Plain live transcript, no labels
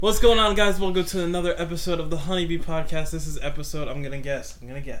What's going on, guys? Welcome to another episode of the Honeybee Podcast. This is episode, I'm gonna guess,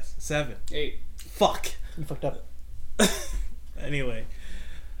 7. 8. Fuck. You fucked up. Anyway,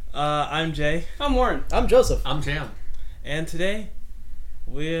 I'm Jay. I'm Warren. I'm Joseph. I'm Jam. And today,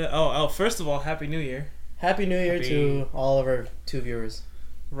 first of all, Happy New Year. Happy New Year to all of our 2 viewers.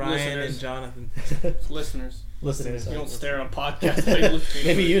 Ryan Listeners. and Jonathan. Listeners. Listeners. You don't stare at a podcast. Like listening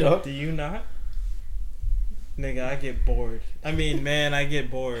Maybe to you it. don't. Do you not? Nigga, I get bored. I mean, man, I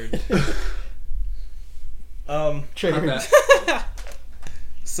get bored. Triggered.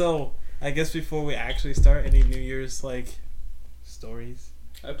 So, I guess before we actually start, any New Year's, stories?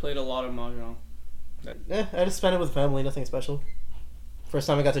 I played a lot of Mahjong. I just spent it with family, nothing special. First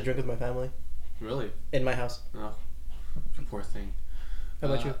time I got to drink with my family. Really? In my house. Oh, you poor thing. How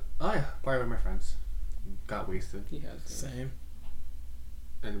about you? Oh yeah, party with my friends. Got wasted He has. Same.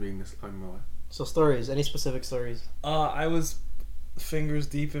 and being this unwell. So stories, any specific stories? I was fingers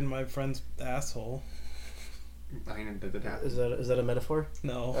deep in my friend's asshole. I mean, did it happen? Is that a metaphor?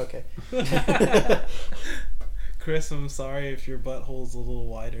 No. Okay. Chris, I'm sorry if your butthole's a little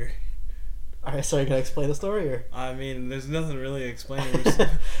wider. Alright, sorry, can I explain the story or? I mean, there's nothing really explaining. It's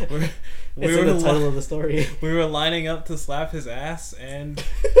in the title of the story. We were lining up to slap his ass, and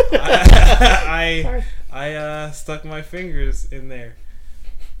Sorry. I stuck my fingers in there.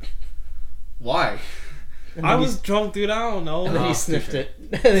 Why? And I then was drunk, dude. I don't know. And then Oh, he sniffed okay. it.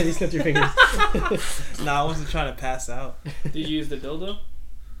 And then he sniffed your fingers. Nah, I wasn't trying to pass out. Did you use the dildo?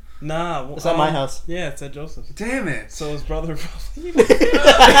 Nah. It's at my house. Yeah, it's at Joseph's. Damn it! So his brother probably.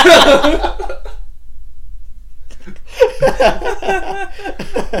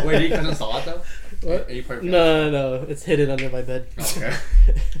 Wait, you couldn't saw it though? What? Are you part of No. It's hidden under my bed. Okay.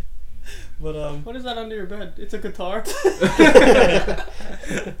 But What is that under your bed? It's a guitar.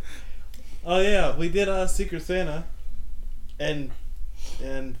 oh yeah, we did Secret Santa, and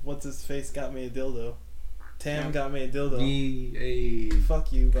what's his face got me a dildo. Tam Yeah. got me a dildo. Hey,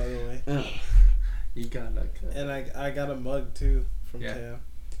 Fuck you, by the way. you got like. And I got a mug too from Yeah. Tam.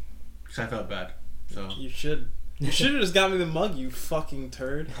 Cause I felt bad. So. You should have just got me the mug, you fucking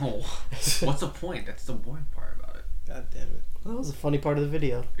turd. Oh, what's the point? That's the boring part about it. God damn it. That was a funny part of the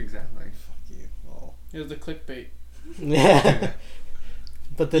video. Exactly. Fuck you. Oh. It was the clickbait. Yeah.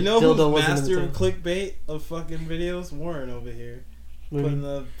 But the You know dildo who's wasn't master in of the clickbait of fucking videos? Warren over here.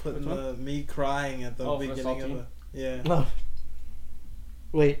 movie. Putting Which the me crying at the Oh, for beginning of saltine? yeah. No.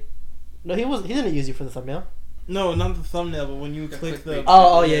 Wait. No, he didn't use you for the thumbnail. No, not the thumbnail, but when you The click the clickbait.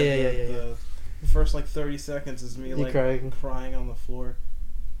 Oh, yeah. The first 30 seconds is me You crying. on the floor.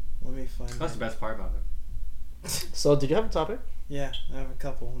 Let me find That's it. the best part about it. So, did you have a topic? Yeah, I have a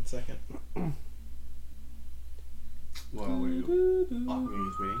couple. 1 second. What were you waiting?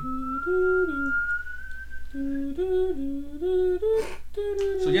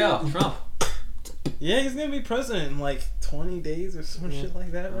 So yeah, Trump. Yeah, he's gonna be president in 20 days or some Yeah. shit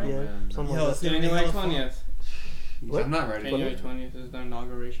like that, right? Yeah, man. something Yo, like it's that. gonna be January hella fun. 20th. What? I'm not ready. January 20th is their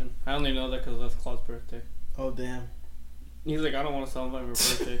inauguration. I only know that because that's Claude's birthday. Oh damn. He's like, I don't want to celebrate my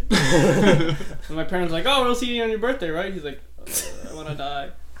birthday. And my parents like, oh, we'll see you on your birthday, right? He's like, I want to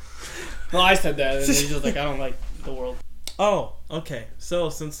die. Well, I said that, and he's just like, I don't like the world. Oh, okay. So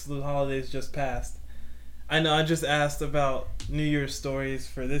since the holidays just passed, I know I just asked about New Year's stories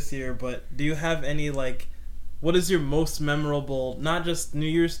for this year, but do you have any what is your most memorable, not just New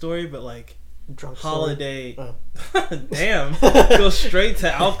Year's story, but Drunk story. holiday? Oh. Damn, go straight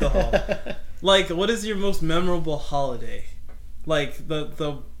to alcohol. What is your most memorable holiday?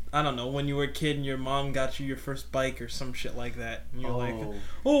 The I don't know, when you were a kid and your mom got you your first bike or some shit like that. And you're like,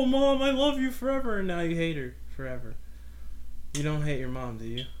 oh mom, I love you forever, and now you hate her forever. You don't hate your mom, do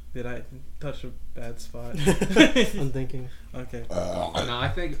you? Did I touch a bad spot? I'm thinking. Okay. No, I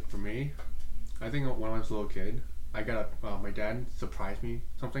think for me, when I was a little kid, I got my dad surprised me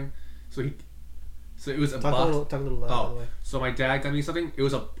something. So it was a Talk a box. little loud, by the way. So my dad got me something. It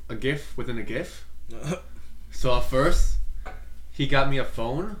was a gift within a gift. So at first, he got me a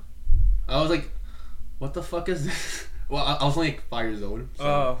phone. I was like, "What the fuck is this?" Well, I was only 5 years old. So,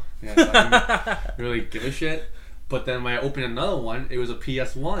 Oh. yeah, so I didn't really give a shit. But then when I opened another one, it was a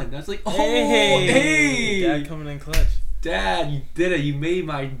PS1. I was like, "Oh, hey, Dad coming in clutch. Dad, you did it! You made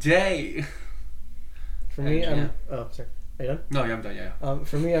my day." For me, Yeah. Oh, sorry. Are you done? No, yeah, I'm done. Yeah.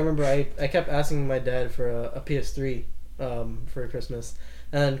 For me, I remember I kept asking my dad for a PS3 for Christmas.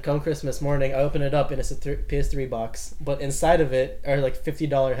 And then come Christmas morning, I open it up and it's a PS3 box. But inside of it are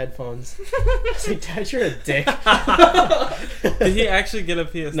 $50 headphones. I was like, Dad, you're a dick. Did he actually get a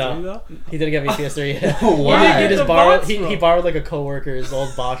PS3 No. though? He didn't get me a PS3 yet. Why? He The just borrowed. box, He bro. borrowed a coworker's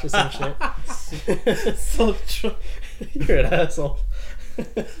old Bosch or some shit. So true. You're an asshole.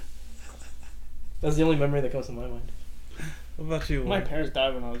 That's the only memory that comes to my mind. What about you? My Warren? parents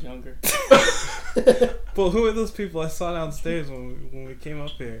died when I was younger. But who are those people I saw downstairs when we came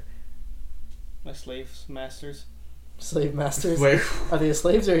up here? My slaves, masters. Slave masters? Wait. Are they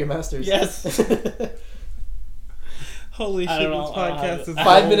slaves or your masters? Yes. Holy I shit! don't This know, I don't podcast have is it. 5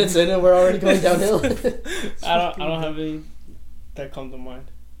 long. minutes in and we're already going downhill. I don't have any that come to mind.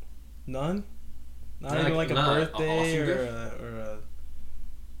 None. Not Not even like- like a not an birthday awesome or a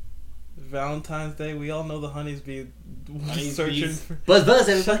Valentine's Day. We all know the honeys be Honeys, searching bees. for. Buzz, Shut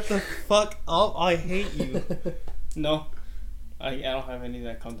everybody. the fuck up! I hate you. No, I don't have any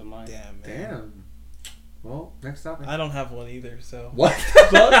that come to mind. Damn man. Damn. Well, next topic. I don't have one either. So. What?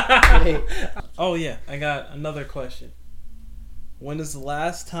 Wait, Oh yeah, I got another question. When is the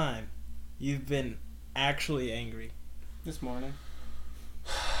last time you've been actually angry? This morning,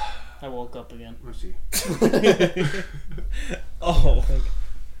 I woke up again. Let's see. Oh.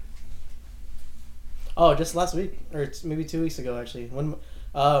 oh, just last week, or maybe 2 weeks ago, actually. When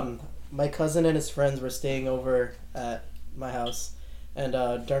my cousin and his friends were staying over at my house, and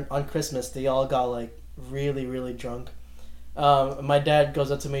on Christmas, they all got like really, really drunk. My dad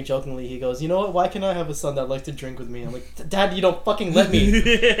goes up to me jokingly. He goes, "You know what? Why can't I have a son that likes to drink with me?" I'm like, "Dad, you don't fucking let me.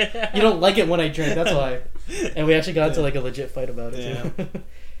 You don't like it when I drink. That's why." And we actually got into like a legit fight about it. Too.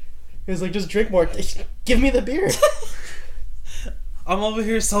 He was like, "Just drink more. Give me the beer." I'm over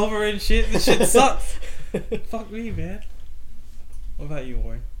here sober and shit. This shit sucks. Fuck me, man. What about you,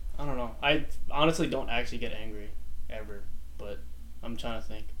 Warren? I don't know. I honestly don't actually get angry ever, but I'm trying to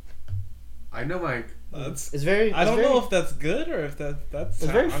think. I know my. That's. It's very. I don't it's very, know if that's good or if that's.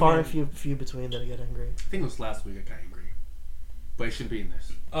 It's very I far mean- and few between that I get angry. I think it was last week I got angry. But it shouldn't be in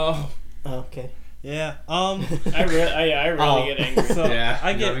this. Oh Oh, okay. yeah. I really Oh. get angry. So yeah.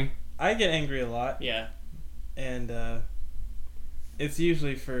 I you know get what I mean? I get angry a lot, Yeah, and it's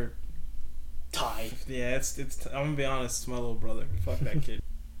usually for Ty. yeah. It's I'm gonna be honest. It's my little brother. Fuck that kid.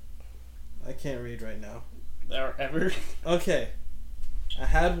 I can't read right now. Or ever. Okay, I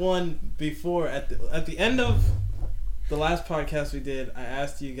had one before at the end of the last podcast we did. I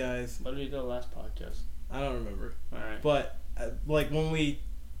asked you guys. What did we do the last podcast? I don't remember, All right. but like when we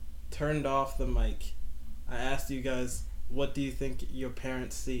turned off the mic, I asked you guys, what do you think your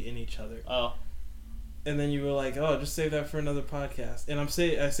parents see in each other? Oh, And then you were like, "Oh, just save that for another podcast." And I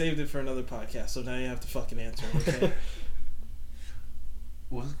saved it for another podcast, so now you have to fucking answer it, okay?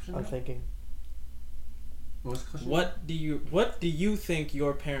 What was the question? I'm thinking. What was the question? What do you think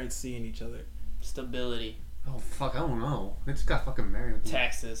your parents see in each other? stability, Oh, fuck. I don't know. They just got fucking married.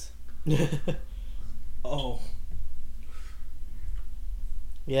 taxes. Oh,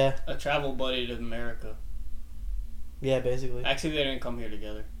 Yeah. A travel buddy to America. Yeah, basically. Actually, they didn't come here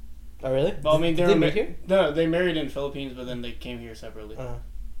together. Oh, really? Well, I mean, Did they meet here? No, they married in Philippines, but then they came here separately. Uh,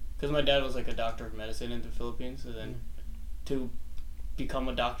 Because my dad was like a doctor of medicine in the Philippines, and then to become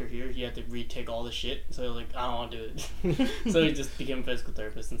a doctor here, he had to retake all the shit. So he was like, I don't want to do it. So he just became a physical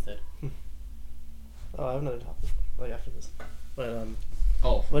therapist instead. oh, I have another topic. Like after this. But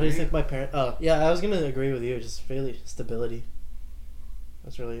Oh. what do you me? think my parents? Oh, yeah, I was gonna agree with you. Just really stability.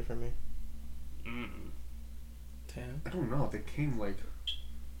 That's really it for me. damn. I don't know. They came like.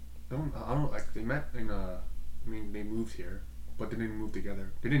 I don't like. They met in I mean, they moved here, but they didn't move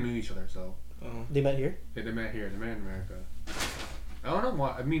together. They didn't know each other, so. Oh. They met here. They met here. They met in America. I don't know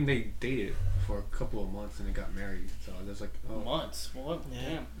why. I mean, they dated for a couple of months and they got married. So there's like, oh, Months. Well, Yeah.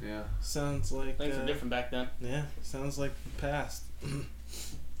 damn. yeah. Sounds like Things were different back then. Yeah, sounds like the past.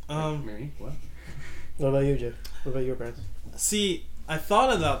 Mary, what? What about you, Jeff? What about your parents? See, I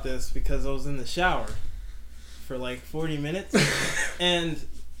thought about this because I was in the shower for like 40 minutes, and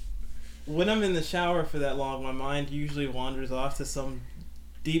when I'm in the shower for that long, my mind usually wanders off to some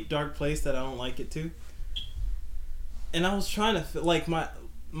deep dark place that I don't like it to. And I was trying to like my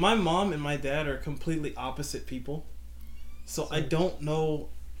mom and my dad are completely opposite people, so I don't know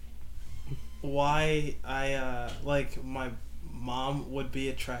why I like my mom would be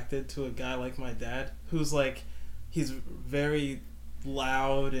attracted to a guy like my dad, who's like, he's very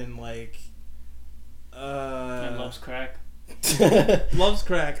loud and like And loves crack. loves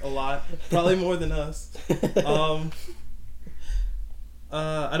crack a lot, probably more than us.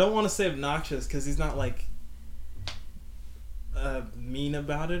 I don't want to say obnoxious because he's not like mean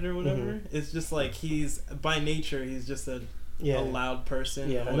about it or whatever. Mhm. It's just like he's by nature he's just a Yeah. loud person.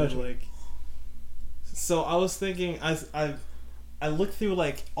 Yeah, I know always, what you mean. like. So I was thinking, I looked through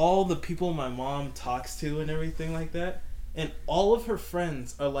like all the people my mom talks to and everything like that, and all of her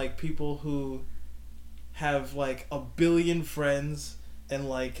friends are like people who have like a billion friends and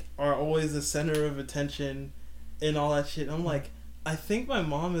like are always the center of attention and all that shit. I'm like, I think my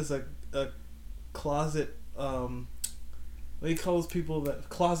mom is a closet. What do you call those people that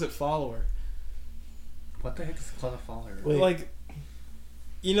closet follower? What the heck is a closet follower? Wait. Like,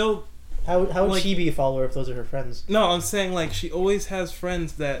 you know, How would Like- she be a follower if those are her friends? no, I'm saying like she always has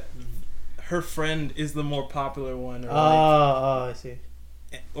friends that her friend is the more popular one, or I see.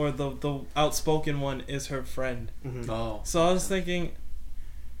 or the outspoken one is her friend. Mm-hmm. Oh. So I was thinking,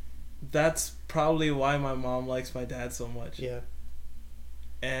 that's probably why my mom likes my dad so much. Yeah.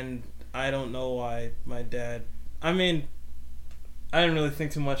 And I don't know why my dad. I mean, I didn't really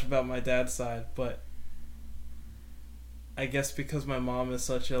think too much about my dad's side, but I guess because my mom is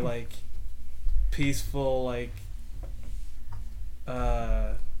such a like peaceful, like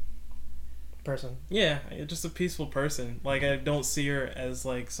Person. yeah, just a peaceful person. Like I don't see her as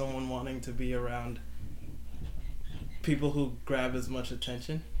like someone wanting to be around people who grab as much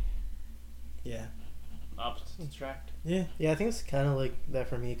attention. Yeah. Opposites attract. Yeah. Yeah, I think it's kind of like that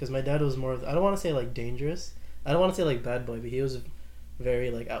for me because my dad was more. I don't want to say like dangerous. I don't want to say like bad boy, but he was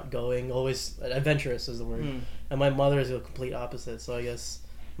very like outgoing, always adventurous is the word. Mm. And my mother is the complete opposite. So I guess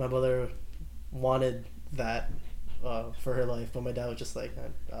my mother wanted that for her life, but my dad was just like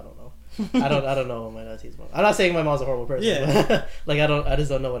I don't know. I don't know what my dad sees. I'm not saying my mom's a horrible person. Yeah. But, like I just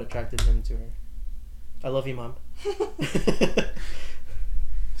don't know what attracted him to her. I love you, Mom.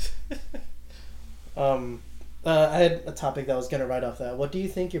 I had a topic that I was gonna write off that. What do you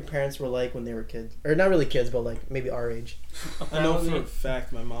think your parents were like when they were kids, or not really kids, but like maybe our age? I know for a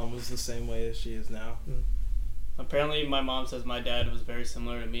fact my mom was the same way as she is now. Apparently, my mom says my dad was very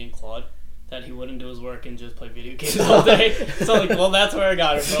similar to me and Claude. That he wouldn't do his work and just play video games all day. So like, well, that's where I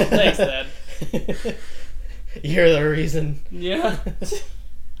got it from. Thanks, Dad. You're the reason. Yeah.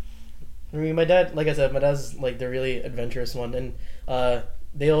 I mean, my dad, like I said, my dad's like the really adventurous one, and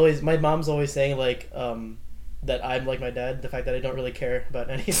my mom's always saying like that I'm like my dad. The fact that I don't really care about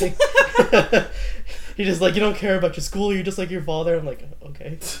anything. He's just like, you don't care about your school. You're just like your father. I'm like,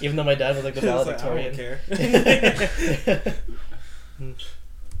 okay. Even though my dad was like the It's like, valedictorian. I don't care.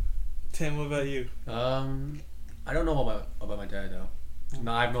 Tim, what about you? I don't know about my dad though.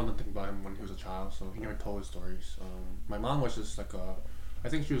 No, I've known nothing about him when he was a child, so he never told his stories. My mom was just like I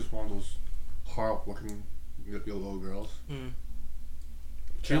think she was one of those hard-working little girls. Mm.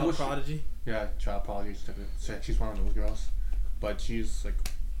 She Child was- prodigy? Yeah, child prodigy. She's one of those girls, but she's like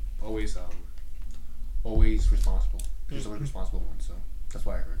always responsible. She's always responsible one, so that's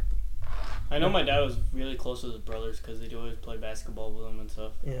what I heard. I know my dad was really close with his brothers because they'd always play basketball with him and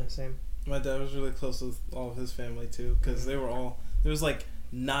stuff. Yeah, same. My dad was really close with all of his family too, because there was like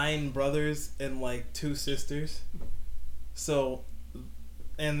 9 brothers and like 2 sisters. So,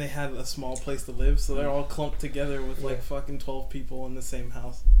 and they had a small place to live, so they're all clumped together with like fucking 12 people in the same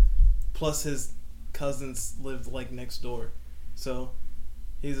house. Plus his cousins lived like next door. So,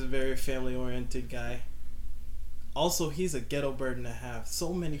 he's a very family oriented guy. Also, he's a ghetto bird and a half.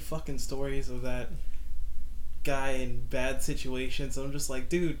 So many fucking stories of that guy in bad situations. I'm just like,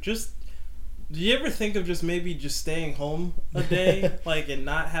 dude, do you ever think of just maybe just staying home a day, like, and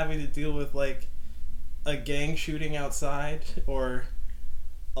not having to deal with like a gang shooting outside or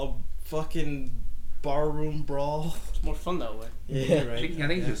a fucking barroom brawl? It's more fun that way. Yeah. You're right. I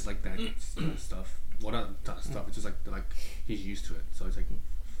think it's just like that stuff. Well, not that stuff. It's just like he's used to it, so it's like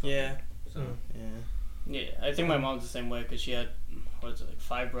Yeah. So Yeah. Yeah, I think my mom's the same way because she had, what is it, like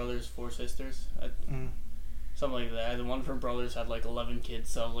 5 brothers, 4 sisters? Something like that. And one of her brothers had like 11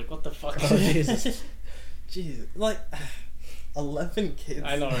 kids, so I was like, what the fuck? Oh, Jesus. Jesus. Like, 11 kids.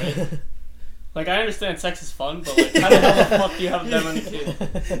 I know, right? Like, I understand sex is fun, but like, how the hell the fuck do you have that many kids?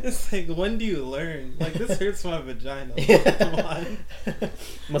 It's like, when do you learn? Like, this hurts my vagina. Yeah. Come on.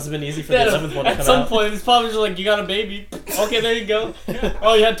 Must have been easy for the 11th one to At come some out. point, it's probably just like, you got a baby. Okay, there you go.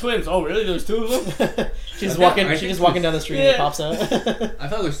 Oh, you had twins. Oh, really? There's 2 of them? She's I walking. think She's just walking down the street and it Yeah. pops out. I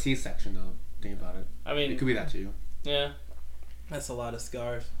thought it was C-section though. Think about it. I mean, It could be that too. yeah. That's a lot of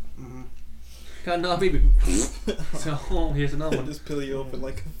scars. Got another baby. So here's another one. Just peel you open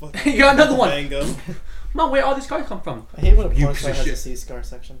like a fucking You got another one. mango. Mom, where all these scars come from? I hate when a You porn piece star of has a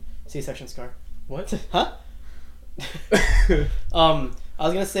shit. C-section scar. What? Huh? I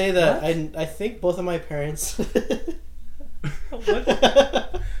was gonna say that I think both of my parents.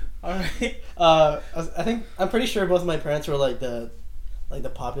 What? Alright. I'm pretty sure both of my parents were like the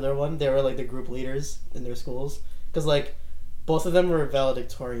popular one. They were like the group leaders in their schools because like both of them were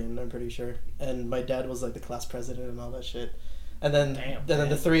valedictorian. I'm pretty sure, and my dad was like the class president and all that shit. And then then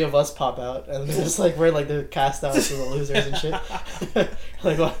the 3 of us pop out, and it's just like we're like the cast outs of the losers and shit.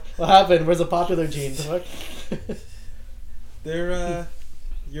 Like what happened? Where's the popular gene? The fuck? They're,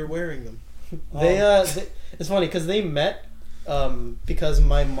 you're wearing them. They it's funny because they met because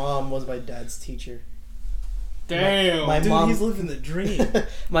my mom was my dad's teacher. Damn. My Dude, mom. he's living the dream.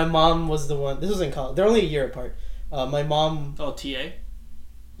 My mom was the one. This was in college. They're only a year apart. My mom. Oh, TA?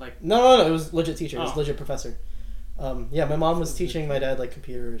 No. It was legit teacher. It was Oh. legit professor. Yeah, my mom was teaching my dad like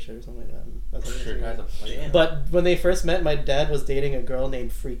computer shit or something like that. That's what Sure, it guys, was. I'm But when they first met, my dad was dating a girl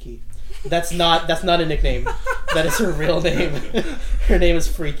named Freaky. That's not a nickname. That is her real name. Her name is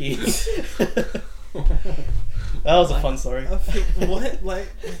Freaky. That was a fun story. What? Like,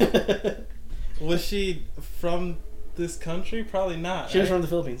 was she from this country? Probably not. She was right? from the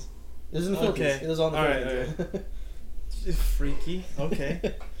Philippines. It was in the Philippines. Okay. It was all in the Alright, Philippines. She's freaky.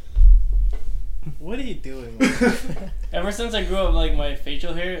 Okay. What are you doing, man? Ever since I grew up, like, my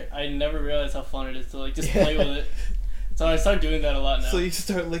facial hair, I never realized how fun it is to, like, just play with it. So I start doing that a lot now. So you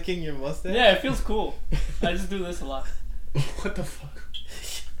start licking your mustache? Yeah, it feels cool. I just do this a lot. What the fuck?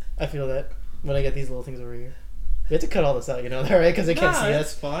 I feel that when I get these little things over here. We have to cut all this out, you know that, right? Because they can't see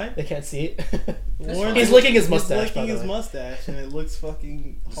that's us. fine. They can't see it. Warren- He's licking his mustache. He's by licking the his way. mustache, and it looks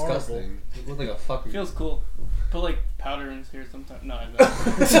fucking horrible. Disgusting. You look like a fucking. It feels cool. Put, like, powder in his hair sometimes. No, I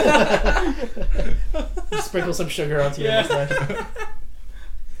don't. Sprinkle some sugar onto your Yeah. mustache.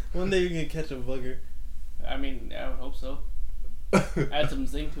 One day you're gonna catch a booger. I mean, I would hope so. Add some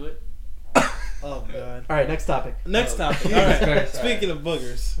zinc to it. Oh god. All right, next topic. Next Oh, topic. Jesus All right. Christ. Speaking of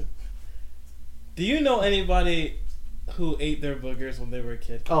boogers, do you know anybody who ate their boogers when they were a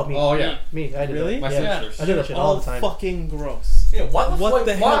kid? Oh, me. Oh yeah. Me. I did Really? that. My Yeah. sisters. I do that shit all the time. Fucking gross. Yeah, what What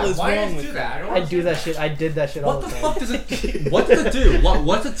the hell is why wrong does with do that? I do that shit. I did that shit all What the the time. fuck does it? What does it do?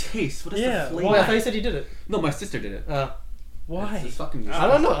 What's the taste? What is Yeah, the flavor? Wait, I thought you said you did it. No, my sister did it. Why? It's fucking. I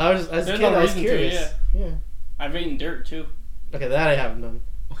don't know. I was as a There's kid. no I was reason to, curious. Yeah. I've eaten dirt, too. Okay, that I haven't done.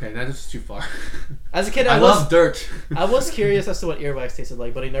 Okay, that is too far. As a kid, I I was love dirt. I was curious as to what earwax tasted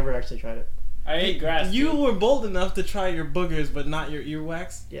like, but I never actually tried it. I ate grass, You too. were bold enough to try your boogers, but not your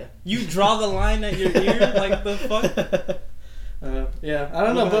earwax. Yeah. You draw the line at your ear, like the fuck. Yeah, I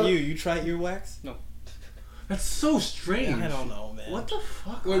don't know, What about but you tried earwax? That's so strange. I don't know, man. What the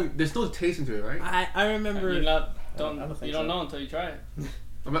fuck? Wait, there's no taste into it, right? I remember. You're not, I don't think you don't so. know until you try it.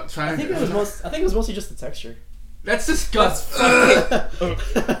 I'm not trying. I think it was mostly just the texture. That's disgusting.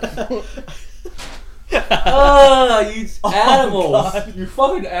 You animals! God. You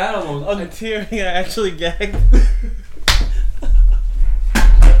fucking animals! I'm tearing. I actually gagged.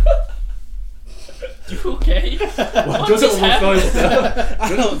 You okay? What Joseph just almost fell. happened?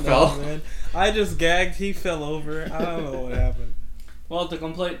 I don't fell. know, man. I just gagged. He fell over. I don't know what happened. Well,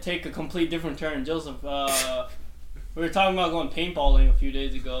 to take a complete different turn, Joseph, we were talking about going paintballing a few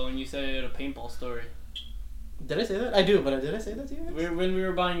days ago, and you said you had a paintball story. Did I say that? I do, but did I say that to you guys? When we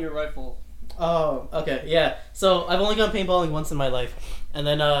were buying your rifle. Oh, okay, yeah. So I've only gone paintballing once in my life, and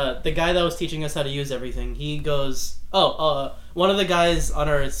then the guy that was teaching us how to use everything, he goes, one of the guys on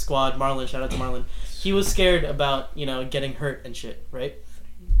our squad, Marlon, shout out to Marlon, he was scared about getting hurt and shit, right?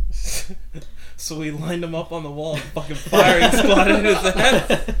 So we lined him up on the wall and fucking firing squad in his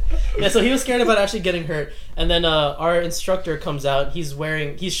head. Yeah, so he was scared about actually getting hurt, and then our instructor comes out. He's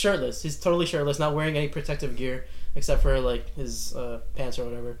shirtless. He's totally shirtless, not wearing any protective gear except for like his pants or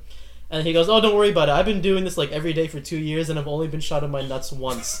whatever. And he goes, "Oh, don't worry about it. I've been doing this like every day for 2 years, and I've only been shot in my nuts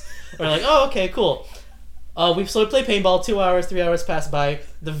once." And we're like, "Oh, okay, cool." We play paintball. 2 hours, 3 hours pass by.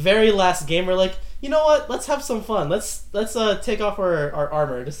 The very last game, we're like, you know what? Let's have some fun. Let's take off our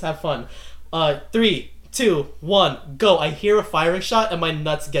armor. Just have fun. 3, 2, 1, go! I hear a firing shot, and my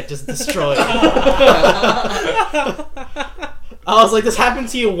nuts get just destroyed. I was like, this happened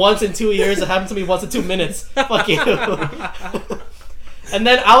to you once in 2 years. It happened to me once in 2 minutes. Fuck you. And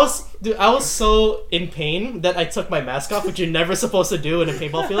then I was so in pain that I took my mask off, which you're never supposed to do in a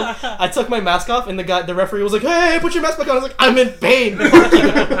paintball field. I took my mask off, and the referee was like, "Hey, put your mask back on." I was like, "I'm in pain." Fuck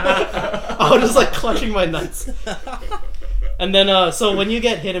you. I was just like clutching my nuts. And then, so when you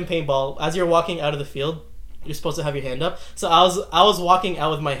get hit in paintball, as you're walking out of the field, you're supposed to have your hand up. So I was walking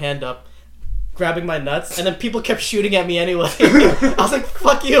out with my hand up, grabbing my nuts, and then people kept shooting at me anyway. I was like,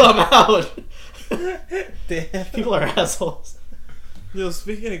 "Fuck you, I'm out." Damn. People are assholes. Yo,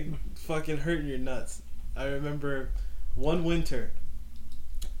 speaking of fucking hurting your nuts, I remember one winter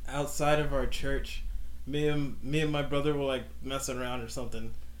outside of our church, me and my brother were like messing around or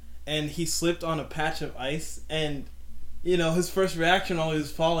something, and he slipped on a patch of ice, and his first reaction while he was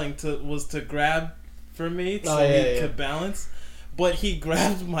falling was to grab for me so he could balance. But he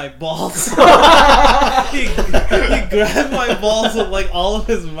grabbed my balls. he grabbed my balls with like all of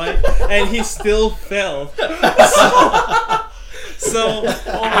his might, and he still fell. So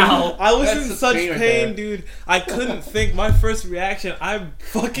I was That's in the such pain right pain, there. dude. I couldn't think. My first reaction, I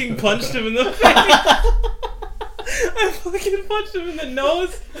fucking punched him in the face. I fucking punched him in the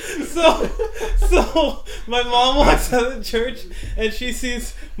nose. So my mom walks out of church and she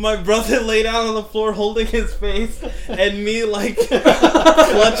sees my brother lay down on the floor holding his face and me like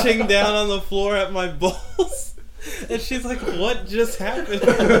clutching down on the floor at my balls. And she's like, "What just happened?"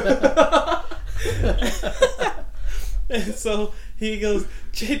 And so he goes,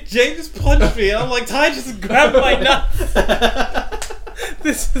 Jay just punched me. And I'm like, Ty just grabbed my nuts.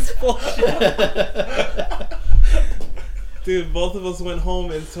 This is bullshit. Dude, both of us went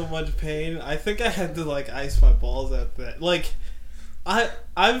home in so much pain. I think I had to like ice my balls at that. Like, I've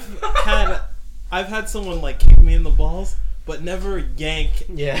had someone like kick me in the balls, but never yank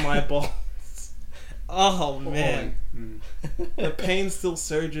my balls. Oh man, the pain still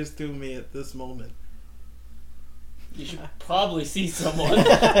surges through me at this moment. You should probably see someone.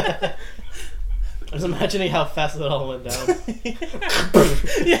 I was imagining how fast it all went down.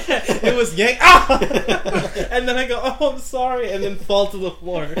 Yeah, it was yank. Ah! And then I go, "Oh, I'm sorry," and then fall to the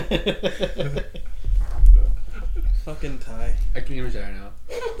floor. Fucking Ty. I can image that right now.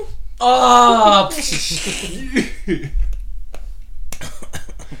 Oh!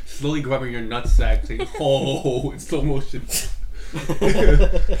 Slowly grabbing your nutsack, saying, "Oh," in slow motion.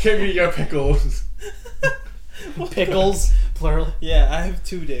 Give me your pickles. Pickles, plural. Yeah, I have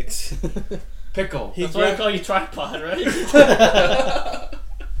 2 dicks. Pickle. He That's why I grabbed- call you tripod, right?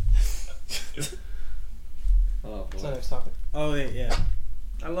 Oh So boy. next topic. Oh wait, yeah.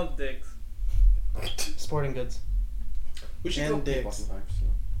 I love dicks. Sporting goods. We should And go paintball dicks. sometimes.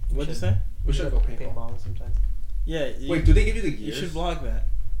 What'd you say? We should go paintball. Paintball sometimes. Yeah. Wait, do they give you the You gears? should vlog that.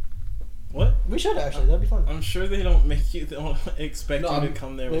 What? We should actually. That'd be fun. I'm sure they don't make you. They don't expect No, you to I'm-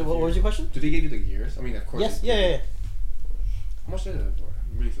 come there. Wait, with what your- was your question? Do they give you the gears? I mean, of course. Yes. they Yeah. do. How much did it for?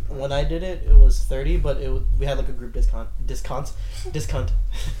 I'm really surprised. When I did it, it was 30, but we had like a group discount.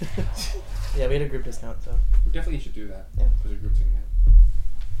 Yeah, we had a group discount. So We definitely should do that. Yeah. As a group thing.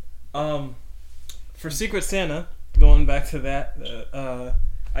 Yeah. For Secret Santa, going back to that,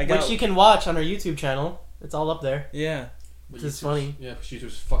 I got. which you can watch on our YouTube channel. It's all up there. Yeah. Which is funny. Yeah, because YouTube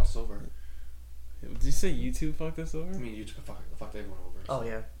just fucked us over. Did you say YouTube fucked us over? I mean, YouTube fucked everyone over. Oh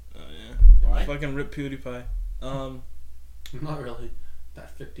yeah. Oh yeah. Why? Fucking rip PewDiePie. Not really.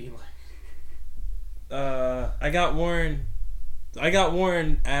 That 15 like. I got Warren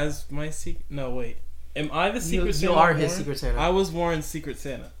as my secret. No, wait. Am I the Secret Santa? You are his Warren? Secret Santa. I was Warren's Secret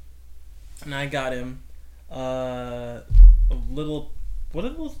Santa, and I got him a little. What are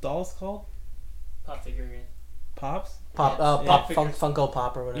those dolls called? Pop figurine. Pops? Pop, Yeah, pop, figures. Funko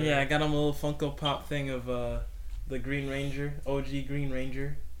Pop or whatever. Yeah, I got him a little Funko Pop thing of the Green Ranger, OG Green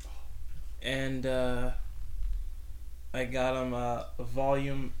Ranger, and I got him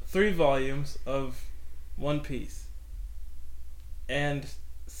 3 volumes of One Piece. And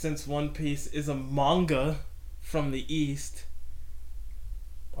since One Piece is a manga from the East,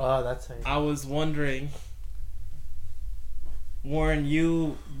 Oh, that's how. I was wondering, Warren,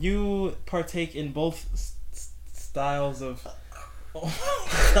 you partake in both styles of.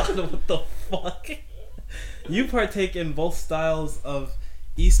 Oh God! What the fuck? You partake in both styles of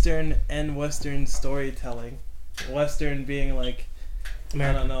Eastern and Western storytelling. Western being like,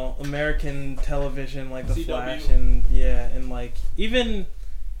 I don't know, American television, like The CW. Flash, and yeah, and like even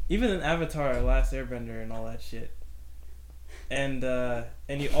in Avatar, Last Airbender, and all that shit. And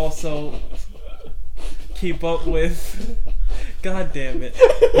you also keep up with. God damn it!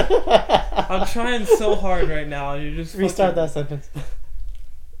 I'm trying so hard right now, and you're just Restart fucking- that sentence.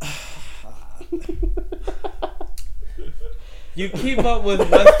 You keep up with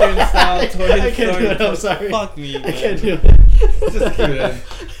Western style Toy I can't Story. do it, I'm sorry. Fuck me, man. I can't do it. Just keep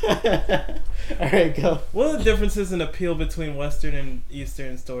it Alright, go. What are the differences in appeal between Western and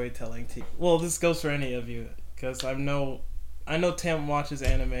Eastern storytelling? Well, this goes for any of you, because I know Tam watches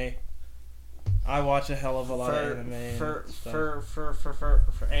anime. I watch a hell of a lot of anime. and stuff.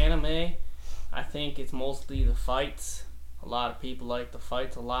 For anime, I think it's mostly the fights. A lot of people like the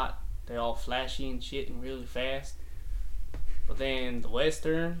fights a lot. They're all flashy and shit and really fast. But then the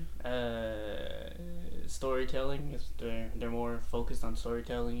Western storytelling is they're more focused on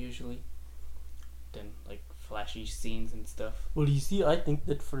storytelling usually than like flashy scenes and stuff. Well, you see, I think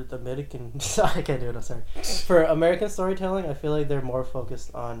that for the American... I can't do it, I'm sorry. For American storytelling, I feel like they're more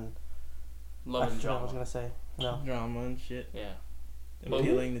focused on... Love I and forgot what I was drama. going to say. No. Drama and shit. Yeah.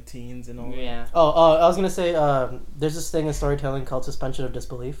 Appealing to teens and all that. Yeah. Oh, I was going to say, there's this thing in storytelling called suspension of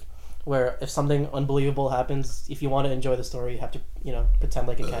disbelief, where if something unbelievable happens, if you want to enjoy the story, you have to, pretend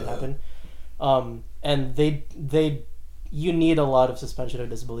like it can't happen. And you need a lot of suspension of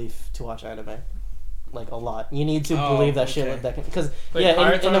disbelief to watch anime. like a lot. You need to Oh, believe that shit okay. like that because Wait, yeah,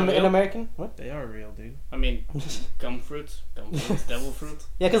 pirates in aren't real? American what? They are real, dude. I mean, gum fruits, devil fruits,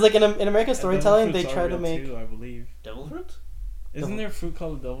 Yeah, because like in American And storytelling, devil they fruits try are to real make too, I believe. devil fruits. Isn't there a fruit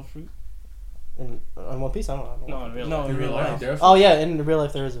called a devil fruit? in One Piece. I don't know. No, in real No, life. in real life. There are Oh yeah, in real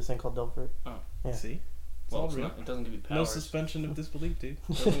life there is a thing called devil fruit. Yeah. See? It's Well, all it's real. not, it doesn't give you powers. No suspension of disbelief, dude.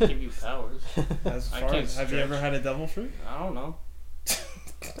 It doesn't give you powers. As I far can't as, have you stretch. ever had a devil fruit? I don't know.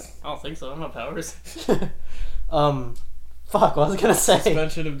 I don't think so. I don't have powers. Fuck, what was I gonna say?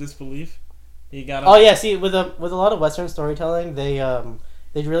 Suspension of disbelief. You gotta. Oh yeah, see with a lot of Western storytelling, they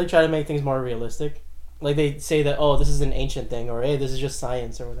really try to make things more realistic. Like they say that this is an ancient thing, or hey, this is just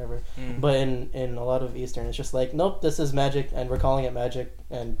science or whatever. Mm. But in a lot of Eastern, it's just like nope, this is magic, and we're calling it magic,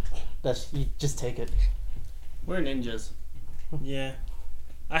 and that's you just take it. We're ninjas. Yeah.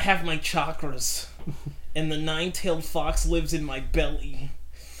 I have my chakras, and the nine-tailed fox lives in my belly.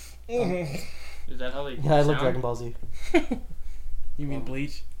 Is that how they Yeah, I love sound? Dragon Ball Z. You mean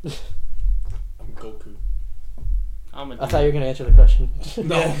Bleach? I'm Goku. I'm a I thought you were gonna answer the question.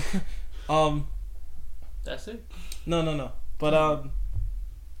 No. That's it. No. But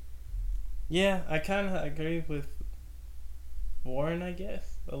yeah, I kind of agree with Warren, I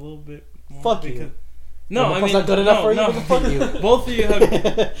guess, a little bit more. Fuck you. because- No, Well, I was mean, not good enough for you, no. but fuck you. Both of you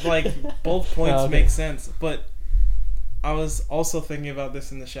have both points Oh, okay. make sense, but I was also thinking about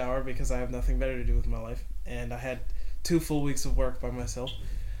this in the shower because I have nothing better to do with my life, and I had 2 full weeks of work by myself.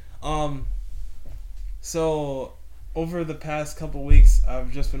 So over the past couple weeks,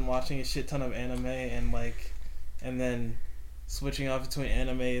 I've just been watching a shit ton of anime and then switching off between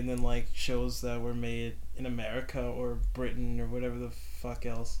anime and then like shows that were made in America or Britain or whatever the fuck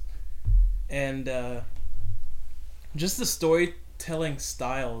else, and just the storytelling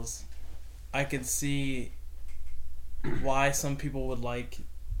styles, I could see why some people would like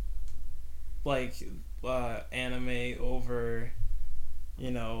anime over,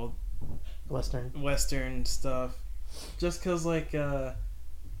 Western stuff, just because I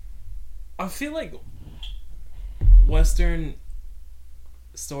feel like Western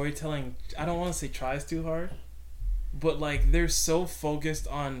storytelling, I don't want to say tries too hard, but like they're so focused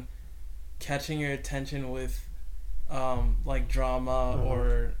on catching your attention with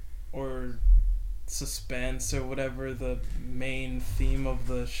drama or suspense or whatever the main theme of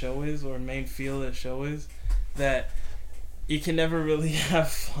the show is or main feel of the show is, that you can never really have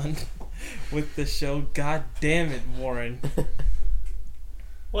fun with the show. God damn it, Warren.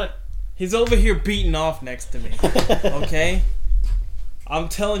 What? He's over here beating off next to me. Okay? I'm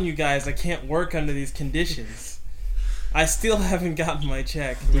telling you guys, I can't work under these conditions. I still haven't gotten my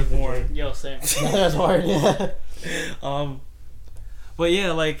check with Warren. Yo, Sam. That's hard. Yeah. But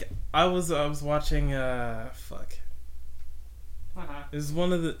yeah, like I was watching fuck. Uh-huh. It's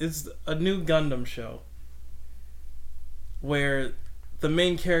a new Gundam show where the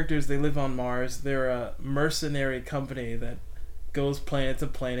main characters, they live on Mars. They're a mercenary company that goes planet to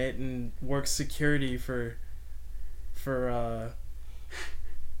planet and works security for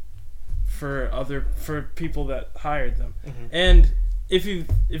people that hired them. Mhm. And if you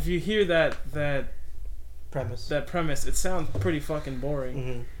hear that Premise. premise, it sounds pretty fucking boring.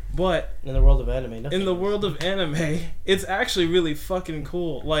 Mhm. But In the world of anime, nothing in the is. world of anime, it's actually really fucking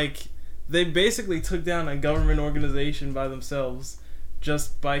cool. Like, they basically took down a government organization by themselves,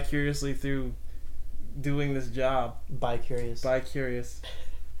 just bi-curiously through doing this job. Bi-curious. Bi-curious.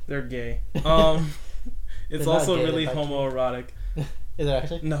 They're gay. It's They're not also gay, really they're bi-curious. homoerotic. Is it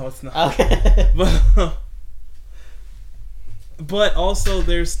actually? No, it's not. Okay. But also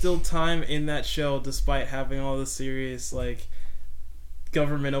there's still time in that show, despite having all the serious like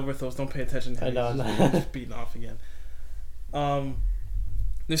government overthrows. Don't pay attention to I him. know, He's I'm just not. beating off again.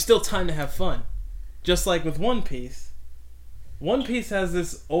 There's still time to have fun, just like with One Piece. One Piece has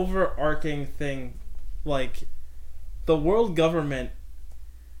this overarching thing, like the world government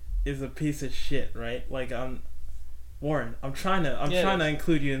is a piece of shit, right? Like Warren, I'm trying to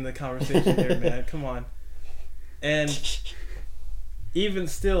include you in the conversation here, man. Come on. And even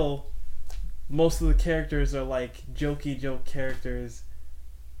still, most of the characters are like jokey joke characters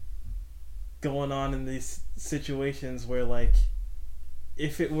going on in these situations where, like,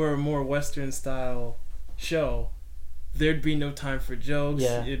 if it were a more Western style show, there'd be no time for jokes.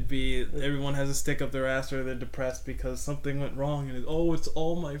 Yeah. It'd be everyone has a stick up their ass or they're depressed because something went wrong and it's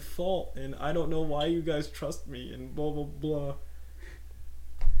all my fault and I don't know why you guys trust me and blah blah blah.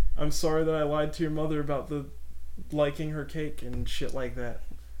 I'm sorry that I lied to your mother about the liking her cake and shit like that.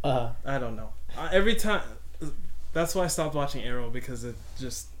 I don't know. Every time, that's why I stopped watching Arrow, because it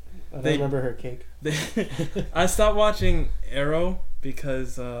just I don't remember her cake. I stopped watching Arrow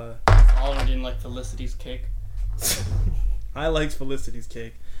because It's Oliver didn't like Felicity's Cake. I liked Felicity's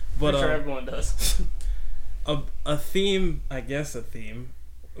Cake, but I'm sure everyone does. a theme, I guess,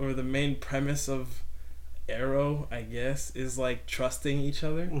 or the main premise of Arrow, I guess, is like trusting each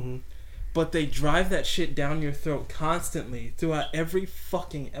other. Mm-hmm. But they drive that shit down your throat constantly throughout every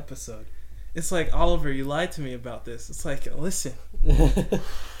fucking episode. It's like, Oliver, you lied to me about this. It's like, listen,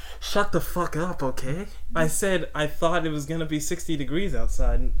 shut the fuck up, okay? I said I thought it was gonna be 60 degrees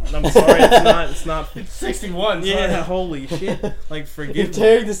outside. And I'm sorry, it's not. It's not. It's 61. Yeah, sorry. holy shit. Like, You're forgive me.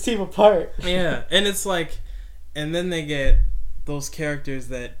 tearing this team apart. Yeah, and it's like, and then they get those characters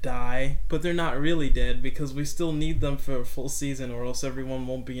that die, but they're not really dead because we still need them for a full season, or else everyone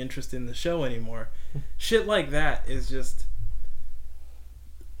won't be interested in the show anymore. Shit like that is just,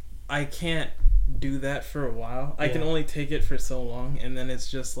 I can't do that for a while. I can Yeah. only take it for so long, and then it's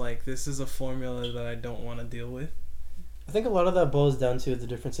just like, this is a formula that I don't want to deal with. I think a lot of that boils down to the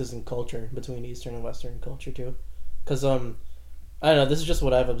differences in culture between Eastern and Western culture too, because I don't know. This is just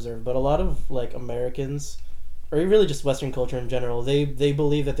what I've observed, but a lot of like Americans, or really just Western culture in general, they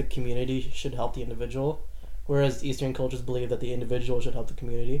believe that the community should help the individual, whereas Eastern cultures believe that the individual should help the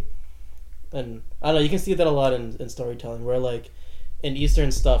community. And I don't know. You can see that a lot in storytelling, where like in Eastern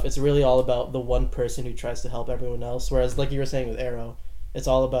stuff, it's really all about the one person who tries to help everyone else, whereas like you were saying with Arrow, it's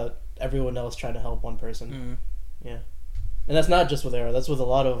all about everyone else trying to help one person. Yeah. And that's not just with Arrow. That's with a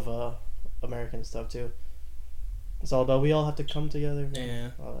lot of American stuff too. It's all about we all have to come together. Yeah.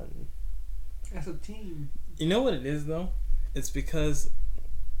 All that. As a team. You know what it is, though? It's because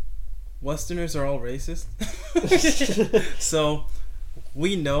Westerners are all racist. So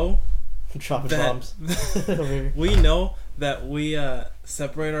we know Dropping that bombs. Over here. we know that we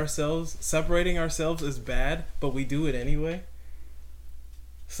separating ourselves is bad, but we do it anyway.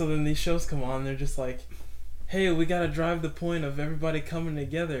 So then these shows come on, they're just like, hey, we gotta drive the point of everybody coming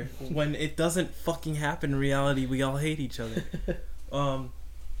together, when it doesn't fucking happen in reality. We all hate each other.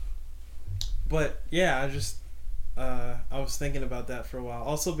 But yeah, I was thinking about that for a while.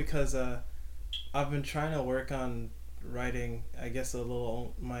 Also because I've been trying to work on writing, I guess,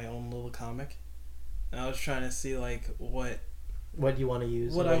 my own little comic. And I was trying to see like what What you want to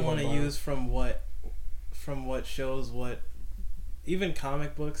use? I want to use from what shows, what even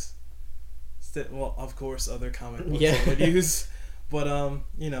comic books. Well, of course, other comic books I would use, but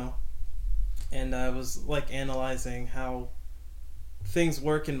and I was like analyzing how things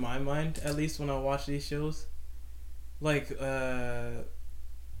work in my mind, at least when I watch these shows, like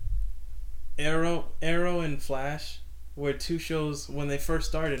Arrow and Flash were two shows when they first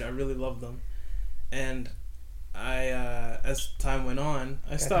started. I really loved them, and I as time went on,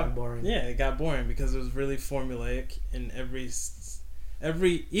 I stopped. Boring. Yeah, it got boring because it was really formulaic in every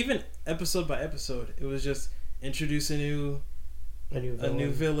even episode by episode. It was just introduce a new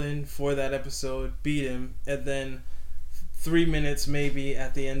villain for that episode, beat him, and then 3 minutes maybe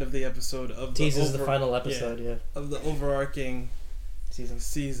at the end of the episode of teases the final episode, yeah, of the overarching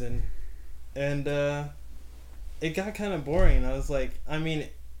season. And it got kind of boring, and I was like, I mean,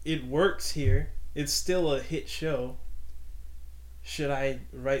 it works here. It's still a hit show. Should I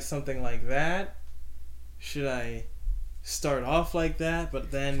write something like that? Should I start off like that,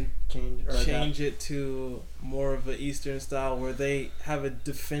 but then change it to more of an Eastern style where they have a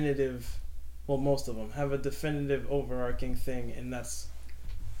definitive, well, most of them have a definitive overarching thing, and that's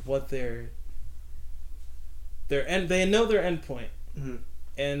what their end. They know their end point, Mm-hmm.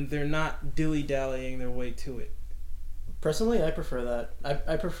 and they're not dilly-dallying their way to it. Personally, I prefer that.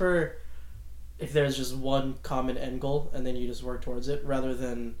 I prefer if there's just one common end goal and then you just work towards it, rather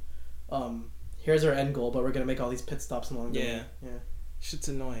than here's our end goal, but we're gonna make all these pit stops along the way. Yeah. Shit's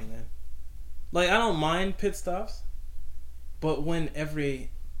annoying, man. Like, I don't mind pit stops, but when every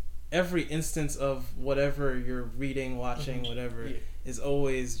instance of whatever you're reading, watching, whatever, is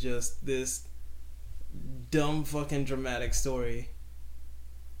always just this dumb fucking dramatic story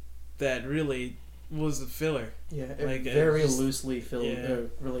that really was a filler. Yeah, it Like, very just, loosely yeah.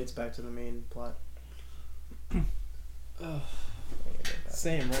 relates back to the main plot.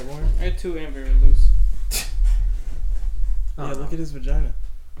 Same, right, Warren? I too am very loose. Yeah, look at his vagina.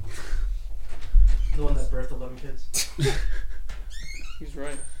 The one that birthed 11 kids. He's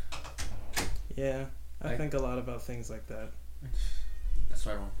right. Yeah, I think a lot about things like that. That's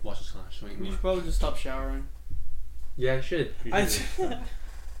why I don't watch this kind of showing You me. should probably just stop showering. Yeah, I should. Didn't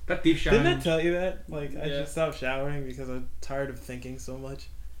That deep showering. I tell you that? Like, I Yeah. should stop showering because I'm tired of thinking so much.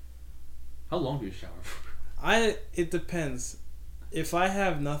 How long do you shower for? It depends. If I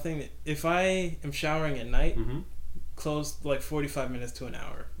am showering at night, Mm-hmm. close like 45 minutes to an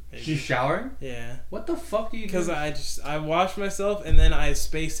hour Maybe. She's showering? Yeah. What the fuck do you do? Because I wash myself and then I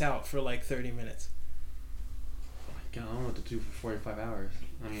space out for like 30 minutes. God, I don't know what to do for 45 hours.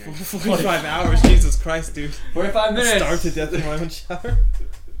 I mean, 45 hours, Jesus Christ, dude. 45 minutes! Starve to death in my own shower.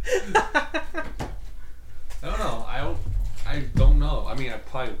 I don't know. I don't know. I mean, I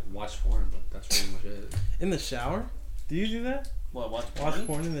probably watch porn, but that's pretty much it. In the shower? Do you do that? What? Watch Watch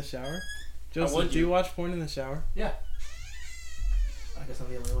porn in the shower? Joseph, would do you you? watch porn in the shower? I guess I'm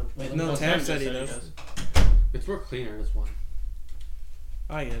the only one. Wait, let me No, go. Tam Tam said he just does. It's more cleaner, that's why.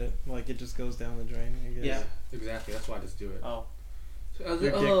 I get it. Like, it just goes down the drain, I guess. Yeah. Exactly. That's why I just do it. Oh. So I was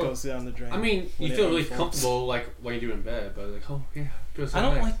Your like, dick oh. goes down the drain. I mean, you when it feel really unfolds. comfortable, like, what you do in bed, but like, oh, yeah. Feels so I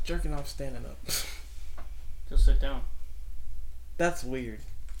don't nice. like jerking off standing up. Just sit down. That's weird.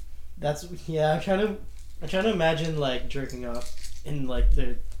 That's yeah. I'm trying to imagine like jerking off in like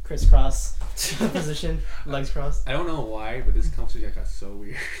the crisscross position, legs crossed. I don't know why, but this conversation got so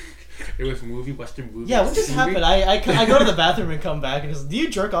weird. It was Western movie. Yeah, what just happened? I go to the bathroom and come back and just, do you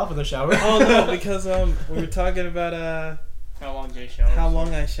jerk off in the shower? Oh no, because we were talking about How long Jay showers? how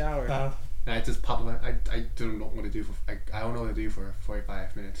long I showered. And I just popped. I don't know what to do for. I don't know what to do for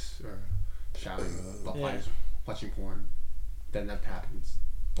 45 minutes or showering, but Yeah. watching porn. Then that happens.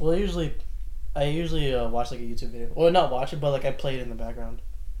 Well, I usually watch like a YouTube video. Well, not watch it, but like I play it in the background.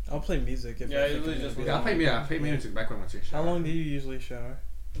 I'll play music if Yeah, I think usually I'm just gonna Yeah, be I play music in the background once you shower. How long do you usually shower?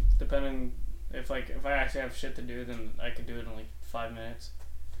 Depending if I actually have shit to do, then I could do it in like 5 minutes.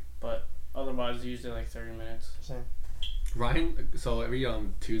 But otherwise, usually like 30 minutes. Same. Ryan, so every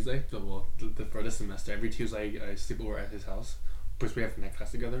Tuesday, for this semester, every Tuesday I sleep over at his house because we have night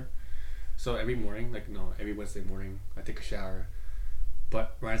class together. So every morning, every Wednesday morning, I take a shower.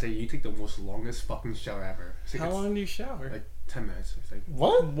 But Ryan said, you take the most longest fucking shower ever. It's like How it's long do you shower? Like 10 minutes. It's like,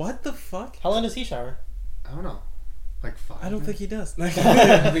 What? What the fuck? How long does he shower? I don't know. Like 5 I don't think minutes? he does.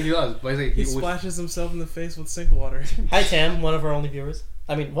 I think he does. But He he always, splashes himself in the face with sink water. Hi Tam, one of our only viewers.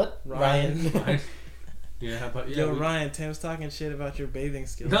 I mean, what? Ryan. Ryan. yeah, but yeah. Yo, Ryan, Tam's talking shit about your bathing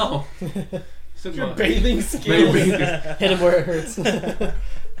skills. No. Your bathing skills. Bathing. Hit him where it hurts.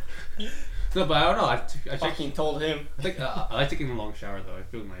 No, but I don't know. I Fucking told him. think I like taking a long shower though. I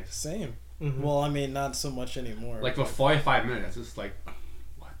feel nice. Same. Mhm. Well, I mean, not so much anymore. Like for 45 minutes, it's like,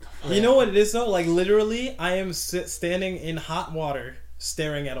 what the fuck? You know what it is though? Like literally, I am standing in hot water,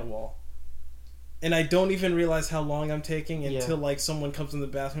 staring at a wall, and I don't even realize how long I'm taking until like someone comes in the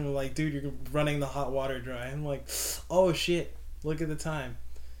bathroom and like, dude, you're running the hot water dry. I'm like, oh shit, look at the time.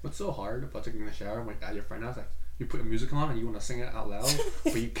 What's so hard about taking a shower like at your friend's house? Like you put music on and you want to sing it out loud,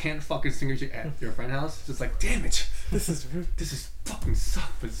 but you can't fucking sing it at your friend's house. It's just like, damn it, This is rude. this is fucking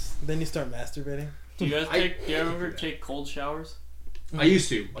sucks. Then you start masturbating. Do you guys I- do you ever take cold showers? I used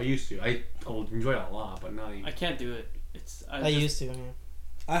to. I enjoy it a lot, but now I can't do it. I used to. Yeah.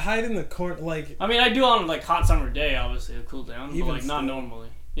 I hide in the corner, like I mean, I do on like hot summer day, obviously to cool down, Even but like not still. normally.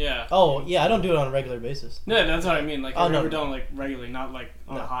 Yeah. Oh yeah, I don't do it on a regular basis. No, that's what I mean. Like Oh, I've no, never no. done like regularly, not like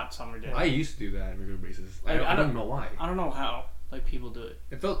on No. a hot summer day. I used to do that on a regular basis. I I don't- don't know why. I don't know how like people do it.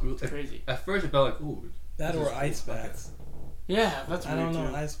 It felt It's crazy. at first. It felt like, ooh. that this or is ice cool. baths. Yeah, that's I weird don't know,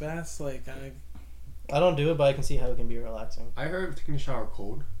 too. ice baths. Like I don't do it, but I can see how it can be relaxing. I heard taking a shower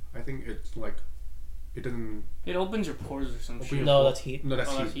cold. I think it's like, it doesn't. It opens your pores or some Open shit. your No, pores. that's heat. No, that's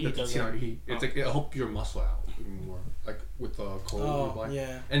Oh, heat. that's heat. That's Does not that- heat. It's Oh. like it'll help your muscle out even more, like with the cold. oh body.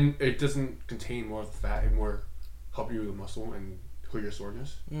 yeah. And it doesn't contain more fat and more help you with the muscle and heal your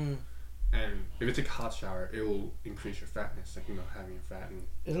soreness. Mm. And if you take a hot shower, it will increase your fatness, like having your fat and.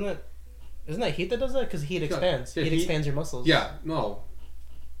 Isn't that heat that does that? Because heat Yeah. expands. Yeah, heat heat- expands your muscles. Yeah, no.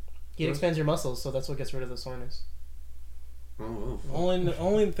 Heat expands your muscles, so that's what gets rid of the soreness. Oh,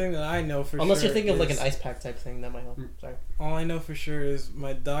 Only thing that I know for Unless sure you're thinking of like an is- ice pack type thing, that might help. Sorry. All I know for sure is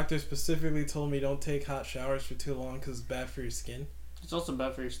my doctor specifically told me don't take hot showers for too long because it's bad for your skin. It's also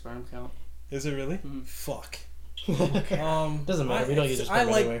bad for your sperm count. Is it really? Mhm. Fuck. Doesn't matter, we don't use your I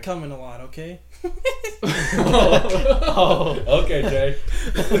sperm like anyway. coming a lot. Okay. Oh. Okay, Jay.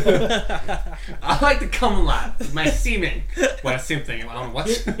 I like to come a lot. My semen. Well, same thing. I don't know what.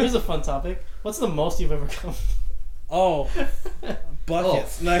 Here's a fun topic. What's the most you've ever come Oh,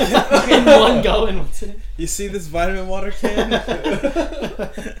 buckets. No, in one go? And what's it? you see this vitamin water can?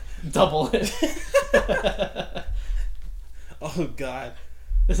 Double it. Oh God.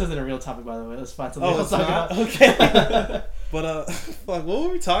 This isn't a real topic, by the way. Let's find something Oh, else it's to talk not? about. Okay. But fuck, what were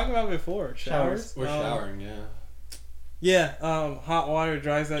we talking about before? Showers. We're showering, yeah. Yeah. Hot water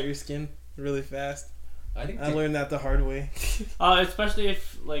dries out your skin really fast. I think. I learned that the hard way. Especially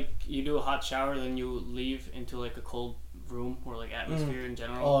if like you do a hot shower, then you leave into like a cold room or like atmosphere in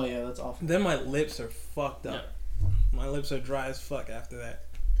general. Oh yeah, that's awful. Then my lips are fucked up. My lips are dry as fuck after that.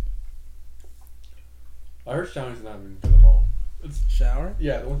 I heard showering's not even good at all. Shower?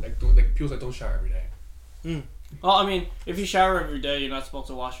 Yeah, like people that don't shower every day. Well, I mean, if you shower every day, you're not supposed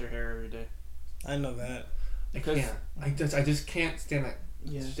to wash your hair every day. I know that. I 'Cause- can't. I just can't stand that.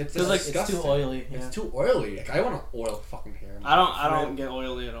 Yeah. It's like, It's disgusting. too oily. Yeah. It's too oily. Like, I want to oil fucking hair. I don't get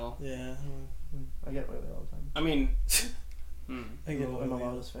oily at all. Yeah. I get oily all the time. I mean, I get I'm a oily.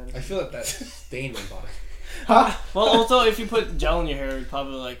 loudest fan. I feel like that stain my body. well, also if you put gel in your hair, you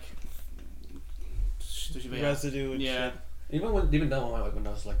probably like. Residue and Yeah. shit. Even though when I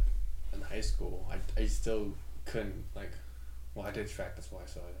was like in high school, I still couldn't like. Well, I did track, that's why,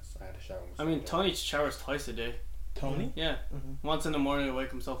 so I had to shower. I mean, Tony showers twice a day. Tony? Yeah. Mhm. Once in the morning to wake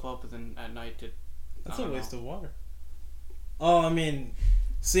himself up, and then at night to. That's I a don't waste know. of water. Oh, I mean,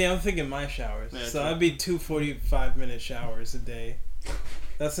 see, I'm thinking my showers. Yeah, So true. I'd be 2 45-minute showers a day.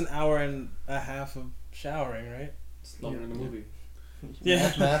 That's an hour and a half of showering, right? It's longer in the movie.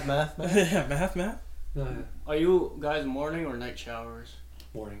 Yeah. Math. Yeah, math. No, yeah. Are you guys morning or night showers?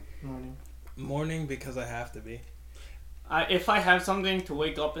 Morning. Morning. Morning because I have to be. If I have something to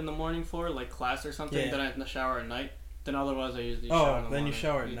wake up in the morning for, like class or something, Yeah. then I have to shower at night. Then otherwise, I usually shower in Oh, the then morning. you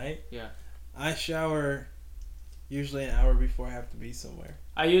shower at night? Yeah. I shower usually an hour before I have to be somewhere.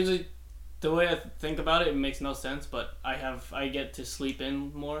 I usually, the way I think about it, it makes no sense, but I get to sleep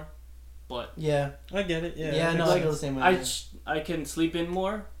in more, but Yeah. I get it, yeah. Yeah. that No, makes I feel the sense. same way. I can sleep in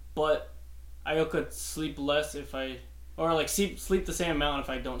more, but I could sleep less if I, or like sleep the same amount if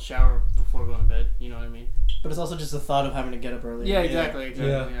I don't shower before going to bed. You know what I mean? But it's also just the thought of having to get up early. Yeah, exactly.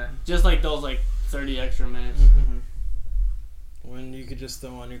 Yeah. Yeah. Just like those 30 extra minutes. Mm-hmm. When you could just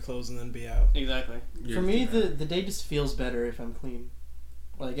throw on your clothes and then be out. Exactly. For me, the day just feels better if I'm clean.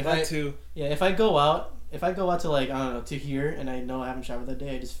 Like if That I too. if I go out to like I don't know to here and I know I haven't showered that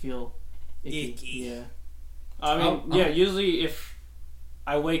day, I just feel icky. Icky. Yeah. I mean, I'll- yeah. Usually, if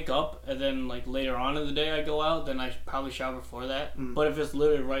I wake up and then later on in the day I go out, then I should probably shower before that. Mm. But if it's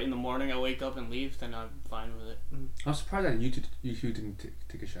literally right in the morning, I wake up and leave, then I'm fine with it. I'm surprised that you two didn't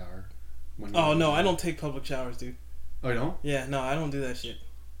take a shower. When Oh, no, I don't take public showers, dude. Oh, you don't? Yeah, no, I don't do that shit.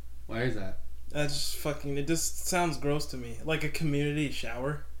 Why is that? That's fucking. It just sounds gross to me. Like a community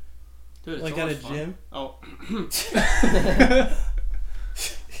shower, Dude, it's like at a always fun. gym. Oh,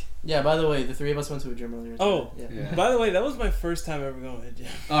 Yeah. By the way, the three of us went to a gym earlier. Oh. Yeah. Yeah. By the way, that was my first time ever going to a gym.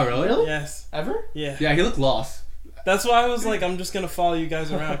 Oh, really? Really? Yes. Ever? Yeah. Yeah, he looked lost. That's why I was like, I'm just gonna follow you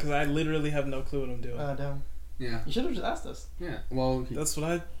guys around because I literally have no clue what I'm doing. Damn. Yeah. You should have just asked us. Yeah. Well, That's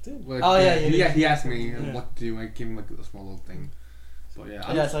what I did. Oh, yeah, he asked me Yeah. what to do. I gave him a small little thing. But yeah.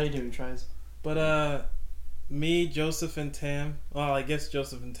 Yeah, that's how you do it. Tries. But me, Joseph, and Tam. Well, I guess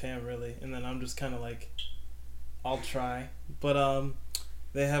Joseph and Tam really, and then I'm just kind of like, I'll try. But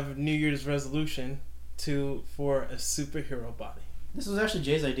they have New Year's resolution for a superhero body. This was actually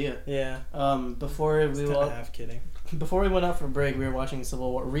Jay's idea. Yeah. Before It's we kind of were half kidding. before we went out for break, we were watching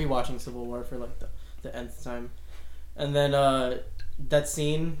rewatching Civil War for like the nth time, and then that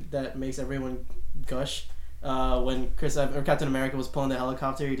scene that makes everyone gush when Captain America was pulling the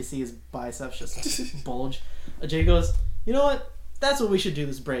helicopter, you could see his biceps just bulge. Jay goes, "You know what? That's what we should do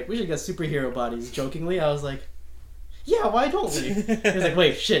this break. We should get superhero bodies." Jokingly, I was like, "Yeah, why don't we?" He was like,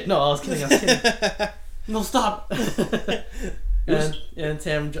 "Wait, shit, no, I was kidding. no, stop. And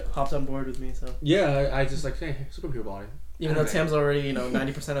Tam hopped on board with me, so Yeah, I just like, hey, superhero body. even though Tam's already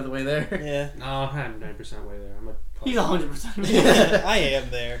 90% of the way there. Yeah. No, I'm 90% way there. I'm a. He's 100%. I am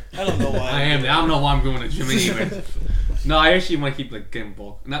there. I don't know why. I am. I don't know why I'm going to gym anyway. No, I actually want to keep getting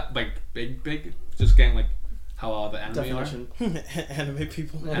bulk, not big, just getting how the anime Definition. Anime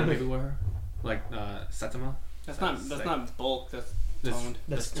people. are. Anime people are, Saitama. That's not bulk. That's This, toned.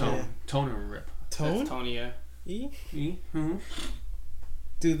 That's That's- tone. yeah. Tone and rip. Tone? That's Tony. Yeah. E? Mm-hmm.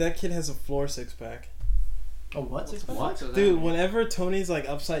 Dude, that kid has a floor six pack. Oh, what? What? does that Dude, mean? whenever Tony's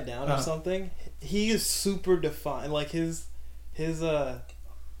upside down or Uh-huh. something, he is super defined. Like his abs okay,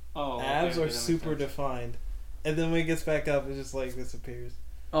 are that makes super sense. defined, and then when he gets back up, it just disappears.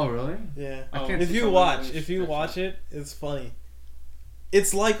 Oh, really? Yeah. I Oh, can't If see you from watch, that, if you that's watch it, it's funny.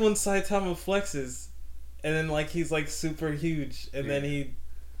 It's like when Saitama flexes, and then he's super huge, and then he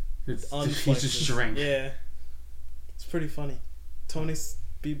It's just, unflexes. he's just shrink. Yeah. It's pretty funny. Tony's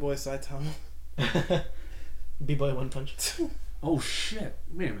B-boy Saitama. B-boy One Punch. Oh shit!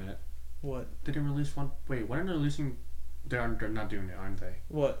 Wait a minute. What? They didn't release one. Wait, when are they releasing? They're not doing it, aren't they?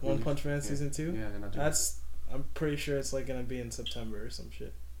 What? One Release- Punch Man yeah. season 2? Yeah, they're not doing I'm pretty sure it's gonna be in September or some shit.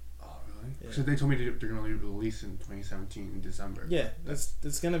 it. Oh really? Yeah. So they told me they're gonna release in 2017 in December. Yeah,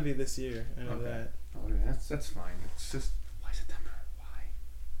 it's gonna be this year. I know Okay. that. Oh yeah, that's fine. It's just why September? Why?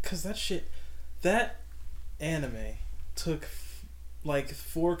 Cause that anime took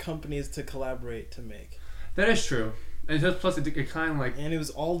 4 companies to collaborate to make. That is true. And just plus it kind of like And it was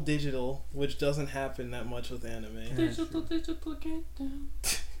all digital, which doesn't happen that much with anime. Digital, get down.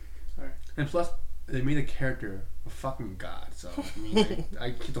 Sorry. and plus they made a character a fucking god. So I mean I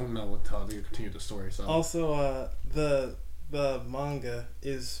don't know what to how they continue the story. So Also, the manga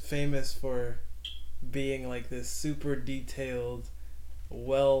is famous for being like this super detailed,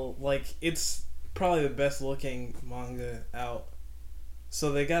 it's probably the best looking manga out.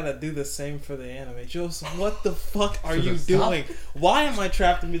 So they gotta do the same for the anime. Joseph, what the fuck are you doing? Why am I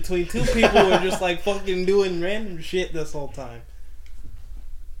trapped in between two people who are just like fucking doing random shit this whole time?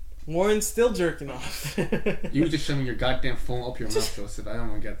 Warren's still jerking off. you just shoving your goddamn phone up your mouth, Joseph. I don't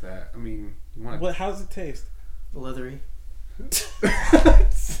want to get that. I mean, you want What? How's it taste? Leathery.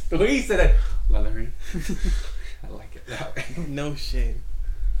 the way you said it, leathery. I like it that way. No shame.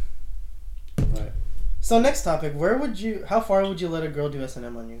 But So next topic, how far would you let a girl do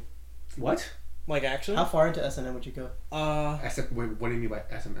S&M on you? what? Like actually? How far into S&M would you go? What do you mean by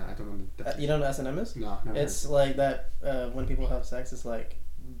SM? I don't know. You don't know what S&M is? No, never It's like that when people have sex, it's like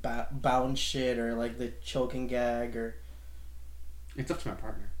bound shit or like the choking gag or. heard. It's up to my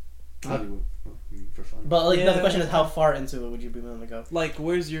partner. I'll do it for fun. But like Yeah. the question is, how far into it would you be willing to go? Like,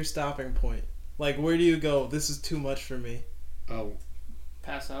 where's your stopping point? Like, where do you go? This is too much for me. Oh,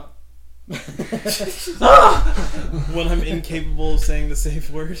 Pass out. When I'm incapable of saying the safe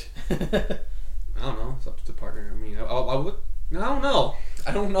word. I don't know. It's up to the partner. I mean, I would. No, I don't know.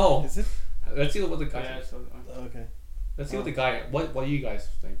 I don't know. Is it? Let's see what the guy. Yeah, so, Okay. Let's see what the guy. What do you guys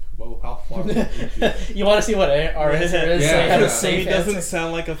think? Well, how far? You want to see what our answer is? Yeah, so you have yeah. a safe He doesn't answer.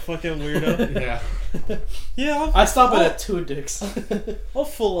 sound like a fucking weirdo. yeah. Yeah, I stop it at 2 dicks. I'll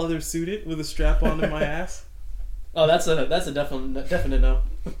full other suit it with a strap on in my ass. Oh, that's a definite no.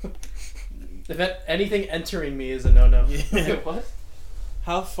 If anything entering me is a no. Yeah. what?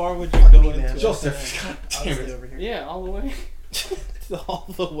 How far would you go me, into man. Joseph, S&M? God I'll damn stay it. over here. Yeah, all the way. All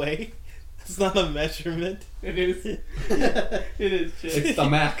the way? It's not a measurement. It is. It is. Jay. It's the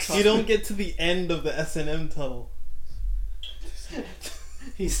max. You don't get to the end of the S&M tunnel.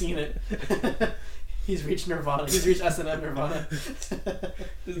 He's seen it. He's reached Nirvana. He's reached S&M Nirvana.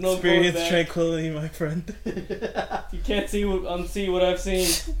 There's no going Experience back. tranquility, my friend. You can't unsee what I've seen.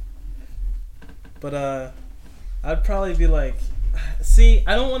 But I'd probably be like, see,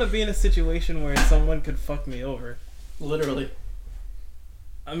 I don't want to be in a situation where someone could fuck me over. Literally.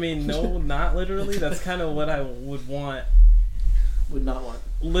 I mean, no, not literally. That's kind of what I would want. Would not want.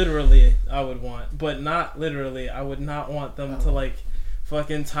 Literally, I would want, but not literally. I would not want them to like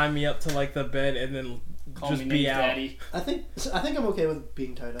fucking tie me up to like the bed and then Call just me be name's out. Daddy. I think I'm okay with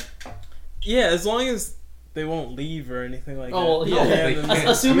being tied up. Yeah, as long as they won't leave or anything like Oh, that. well, yeah. then they they- can't.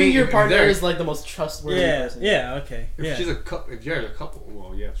 Assuming I mean, your if partner they're- is like the most trustworthy yeah, person. yeah, okay, If yeah. she's a couple, if you're a couple,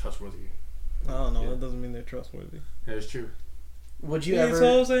 well, yeah, trustworthy. I don't know. Yeah. That doesn't mean they're trustworthy. That is true. Would you Yeah, ever?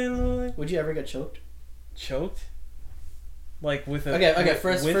 so I was saying, like, Would you ever get choked? choked? Like with a Okay.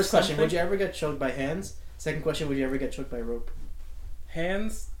 First with question: something? would you ever get choked by hands? Second question: would you ever get choked by rope?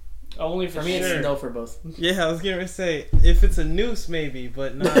 Hands? Only For for me, sure. it's no for both. Yeah, I was gonna say if it's a noose, maybe,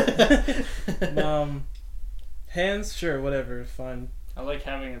 but not. Hands, sure, whatever, fine. I like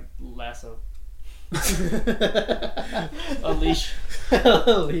having a lasso. A leash.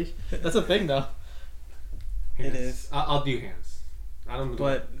 A leash. That's a thing, though. It Hands. is. I'll do hands. I don't.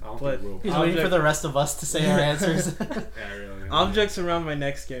 But- I don't but- think rope. He's waiting for the rest of us to say our answers. Yeah, really. Objects around my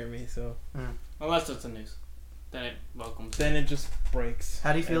neck scare me, so Unless it's a noose. Then it welcomes. then it just breaks.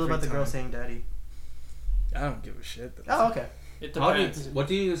 How do you feel every about the girl time. saying "daddy"? I don't give a shit. Oh, okay. It How do you, depends. what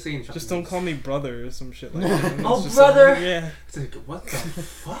do you say in Just don't call me brother or some shit like that. It's Oh, just brother! like, yeah. It's like, what the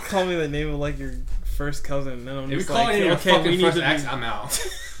fuck? Call me the name of like your first cousin, and then I'm If you just call like, me your okay, we fucking need first to ex, be... I'm out.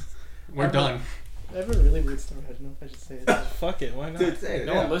 We're I'm done. I have a really weird story. I don't know if I should say it. Fuck it, why not? Dude, say it.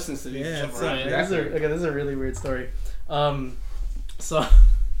 No yeah. one listens to these. Yeah, shit, it's right? not- This is a really weird story. So.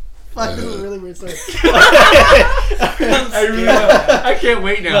 Fuck, this is a really weird story. I can't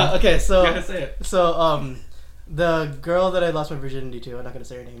wait now. No, okay, You so gotta say it. the girl that I lost my virginity to, I'm not gonna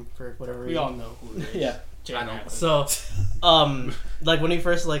say her name for whatever reason. We all know who it is. Yeah. Jane I know. Atkins. So, like when we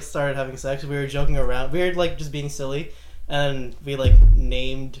first like started having sex, we were joking around. We were like just being silly, and we like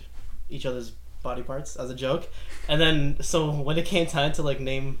named each other's body parts as a joke. And then so when it came time to like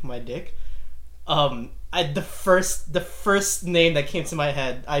name my dick, the first name that came to my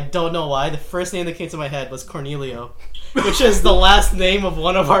head, I don't know why, the first name that came to my head was Cornelio, which is the last name of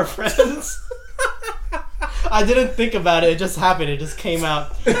one of our friends. I didn't think about it, it just happened, it just came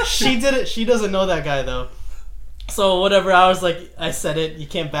out. She doesn't know that guy though. So whatever, I was like, I said it, you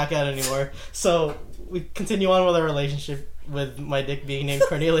can't back out anymore. So we continue on with our relationship. with my dick being named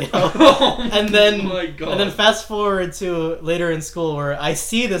Cornelio. Oh And then, my God. and then fast forward to later in school where I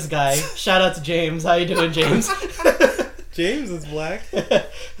see this guy. Shout out to James. How you doing, James? James is black.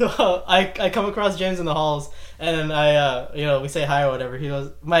 I come across James in the halls, and we say hi or whatever. He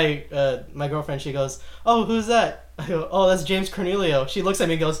goes, my girlfriend. She goes, "Oh, who's that?" I go, "Oh, that's James Cornelio." She looks at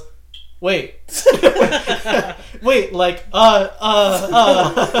me and goes, "Wait, wait, like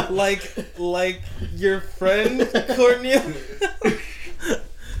like your friend Cornelia.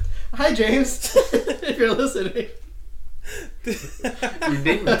 Hi, James, if you're listening." Your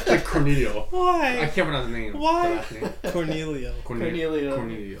name is like Cornelio. I Why? can't pronounce his name. Why? The last name. Cornelio. Cornelio.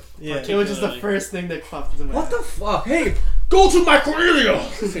 Cornelio. Yeah. It was just the first thing that popped into my What head. the fuck? Hey, go to my Cornelio!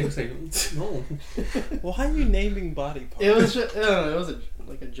 Say, no. Why are you naming body parts? It was just, I don't know, it was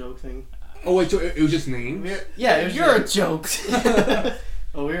like a joke thing. Oh wait, so it was just names? Yeah, it was You're a just, joke.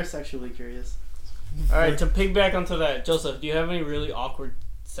 oh, we were sexually curious. All right, to piggyback onto that, Joseph, do you have any really awkward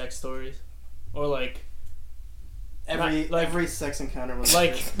sex stories, or like Every sex encounter was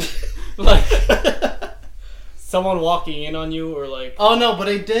like like someone walking in on you, or like Oh no, but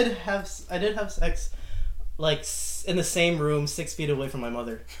I did have sex like in the same room 6 feet away from my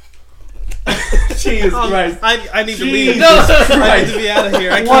mother. Jesus Christ. I need to leave. No, I need to be out of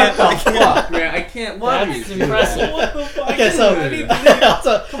here. I What can't. the I can't. fuck, man? I can't watch That's you. impressive. What the fuck? Okay, so, I need to leave.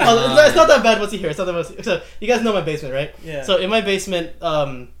 so it's not that bad once you hear. It's not that bad. So you guys know my basement, right? Yeah. So in my basement,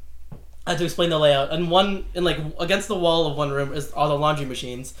 I had to explain the layout. And against the wall of one room are the laundry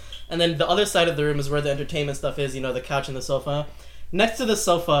machines, and then the other side of the room is where the entertainment stuff is. You know, the couch and the sofa. Next to the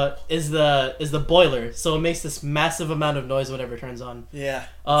sofa is the boiler, so it makes this massive amount of noise whenever it turns on. Yeah.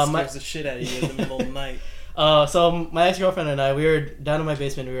 My- Scares the shit out of you in the middle of the night. So my ex-girlfriend and I, we were down in my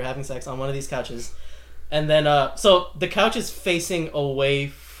basement. We were having sex on one of these couches, and then so the couch is facing away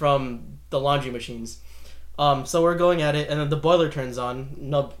from the laundry machines. So we're going at it, and then the boiler turns on.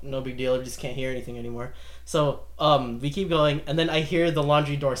 No big deal. We just can't hear anything anymore. So we keep going, and then I hear the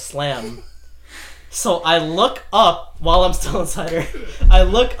laundry door slam. So I look up while I'm still inside her. I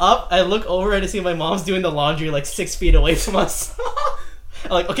look up. I look over, and I see my mom's doing the laundry like 6 feet away from us.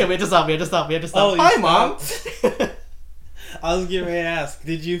 I'm like, okay, we have to stop. We have to stop. We have to stop. Oh, you Hi, Mom. I was getting ready to ask,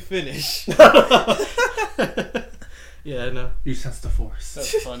 did you finish? Yeah, I know. You sense the force.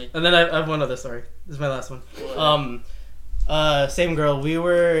 that's funny. And then I have one other story. This is my last one. What? Same girl. We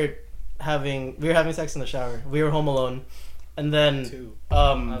were having sex in the shower. We were home alone, and then Two.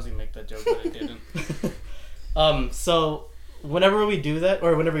 I was gonna make that joke, but I didn't. So whenever we do that,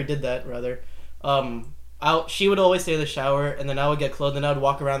 or whenever we did that, rather, she would always stay in the shower, and then I would get clothed, and I would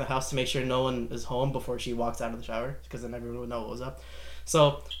walk around the house to make sure no one is home before she walks out of the shower, because then everyone would know what was up.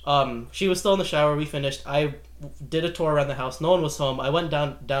 So she was still in the shower. We finished. I did a tour around the house. No one was home. I went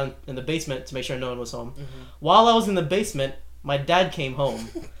down in the basement to make sure no one was home. Mm-hmm. While I was in the basement, my dad came home,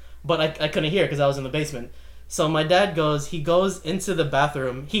 but I couldn't hear because I was in the basement. So my dad goes into the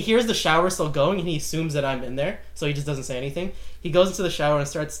bathroom. He hears the shower still going, and he assumes that I'm in there, so he just doesn't say anything. He goes into the shower and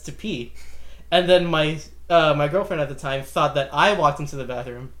starts to pee. And then my girlfriend at the time thought that I walked into the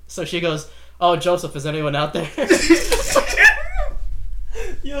bathroom. So she goes, "Oh, Joseph, is anyone out there?"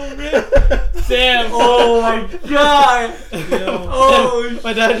 Yo, man. Damn. Oh my god! Yo. Oh,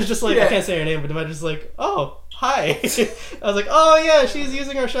 My dad is just like, shit. I can't say her name, but my dad is just like, "Oh, hi." I was like, "Oh yeah, she's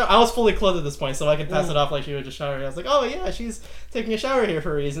using her shower." I was fully clothed at this point, so I could pass it off like she was just showering. I was like, "Oh yeah, she's taking a shower here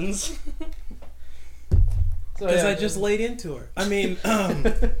for reasons." So, Because yeah. I just laid into her. I mean,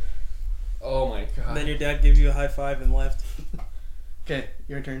 oh my god. then your dad gave you a high five and left. Okay,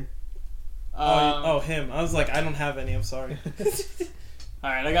 your turn. Oh, him. I was like, I don't have any. I'm sorry. All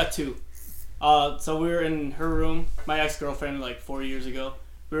right, I got two. So we were in her room. My ex-girlfriend, like 4 years ago.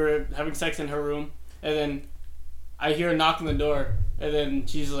 We were having sex in her room, and then I hear a knock on the door, and then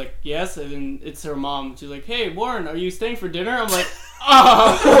she's like, "Yes," and then it's her mom. She's like, "Hey, Warren, are you staying for dinner?" I'm like,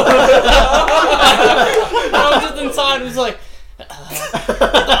 "Oh." I was just inside. I was like,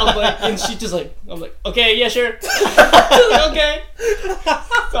 I was like, and she just like, I'm like, "Okay, yeah, sure." She's like, "Okay."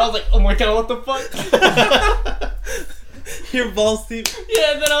 So I was like, "Oh my god, what the fuck?" Your balls deep.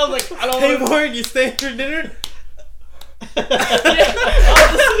 Yeah, and then I was like, "I don't." Hey, wanna- Warren, you staying for dinner?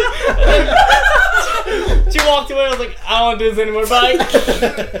 She walked away. I was like, "I don't want to do this anymore." Bye.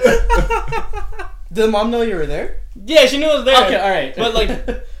 Did mom know you were there? Yeah, she knew I was there. Okay, all right. But like,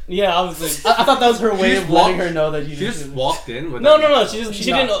 yeah, I was like, I thought that was her way just of letting walked- her know that you She just walked in with no.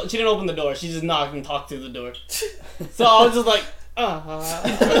 She knocked. didn't open the door. She just knocked and talked through the door. So I was just like,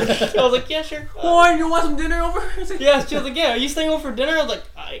 I was like, "Yeah, sure." Warren, you want some dinner over? Yeah, she was like, "Yeah, are you staying over for dinner?" I was like,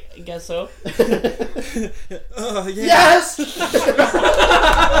 I guess so. Yeah. Yes.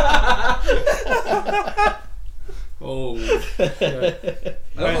 Oh. Yeah. I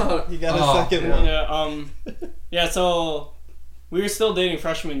don't know how. You got a Oh, second yeah. one. Yeah, so we were still dating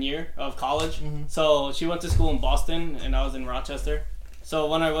freshman year of college. Mhm. So she went to school in Boston and I was in Rochester. So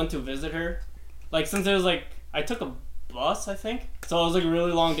when I went to visit her, like since it was like I took a bus, I think. So it was like a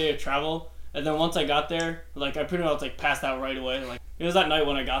really long day of travel. And then once I got there, like I pretty much like passed out right away. Like it was that night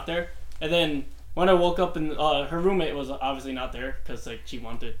when I got there. And then when I woke up and her roommate was obviously not there because like she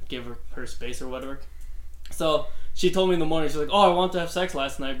wanted to give her space or whatever. So she told me in the morning, she's like, oh, I wanted to have sex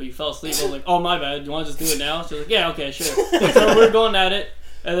last night, but you fell asleep. I was like, oh, my bad. You want to just do it now? She was like, yeah, okay, sure. So we're going at it,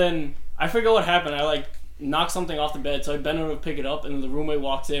 and then I forget what happened. I, like, knocked something off the bed, so I bent over to pick it up, and then the roommate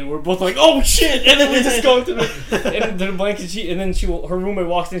walks in, and we're both like, oh, shit! And then we just go into the blanket sheet, and then her roommate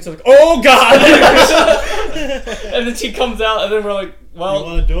walks in, and she's like, oh, God! And then she comes out, and then we're like, well... You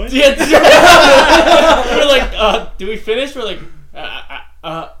want to join? Yeah, we're like, do we finish? We're like,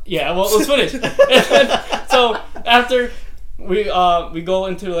 yeah, well, let's finish. And then, so after we go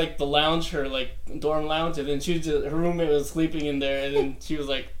into like the lounge, her like dorm lounge, and then her roommate was sleeping in there, and then she was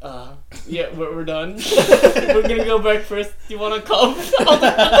like, yeah, we're done. We're gonna go breakfast. Do you want to come? I was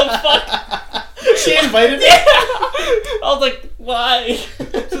like, what the fuck? She invited me? Yeah. I was like, why?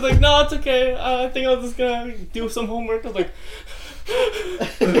 She's like, no, it's okay. I think I was just gonna do some homework. I was like.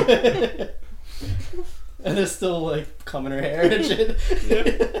 And there's still like cum in her hair and shit.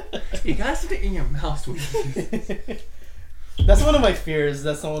 You gotta stick it in your mouth, sweetie. That's one of my fears,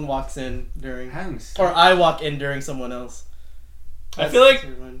 that someone walks in during, Hanks. or I walk in during someone else. I feel like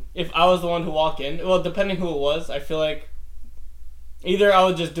if I was the one who walked in, well, depending who it was, I feel like either I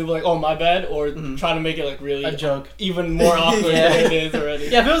would just do like, oh, my bad, or try to make it like really a joke, even more awkward Yeah. than it is already.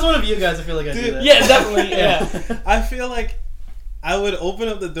 Yeah, if it was one of you guys, I feel like I'd do that. Yeah, definitely. Yeah. I feel like I would open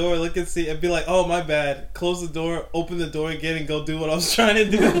up the door, look and see, and be like, oh, my bad. Close the door, open the door again, and go do what I was trying to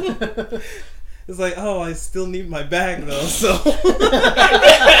do. It's like, oh, I still need my bag, though, so.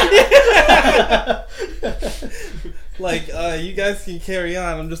 Like, you guys can carry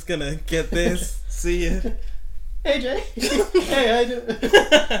on. I'm just gonna get this. See ya. Hey, Jay. Hey, I do.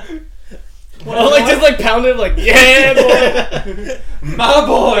 Well, like just like pound it, like yeah, boy, My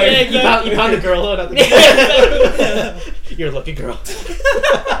boy! Yeah, You pound the girl out. You're a lucky girl.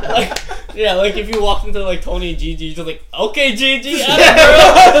 like, yeah, like if you walked into like Tony and Gigi, you're just like, okay, Gigi,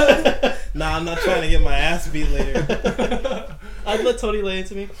 atta girl. Nah, I'm not trying to get my ass beat later. I'd let Tony lay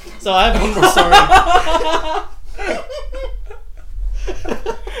into me. So I have one more story.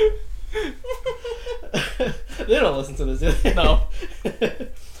 They don't listen to this, do they? No.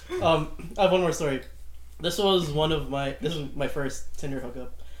 I have one more story. This was my first Tinder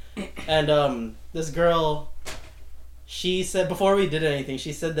hookup. And this girl, she said, before we did anything,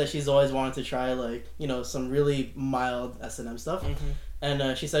 she said that she's always wanted to try like, some really mild S&M stuff. Mm-hmm.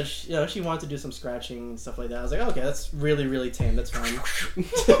 And she said, she wanted to do some scratching and stuff like that. I was like, okay, that's really, really tame. That's fine.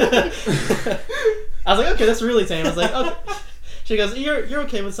 I was like, okay, that's really tame. I was like, okay. She goes, you're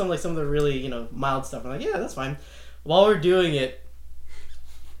okay with some of the really, mild stuff. I'm like, yeah, that's fine. While we're doing it,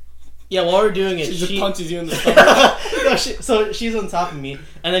 she just punches you in the stomach. No, so she's on top of me,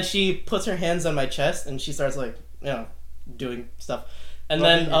 and then she puts her hands on my chest, and she starts like, doing stuff. And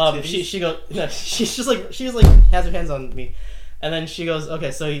Rubbing then your titties? she goes, she's like has her hands on me. And then she goes, okay,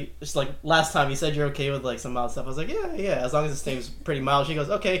 so it's like, last time you said you're okay with like some mild stuff. I was like, yeah, as long as it stays pretty mild. She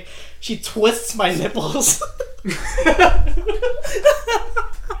goes, okay. She twists my nipples.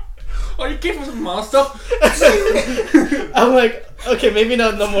 Oh, you came for some mild stuff? I'm like, okay, maybe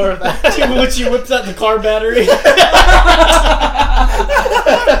no more of that. She whips out the car battery.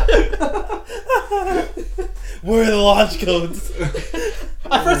 Where are the launch codes?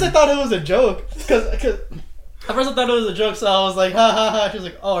 At first I thought it was a joke. Cause at first I thought it was a joke, so I was like, ha ha ha. She was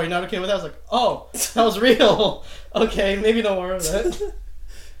like, oh, you're not okay with that? I was like, oh, that was real. Okay, maybe no more of that.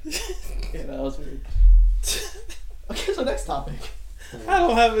 Yeah, that was weird. Okay, so next topic. I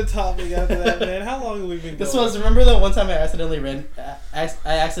don't have a topic after that, man. How long have we been going? This was, remember the one time I accidentally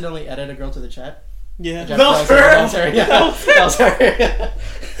added a girl to the chat? Yeah. That was her. That was her. Yeah, that was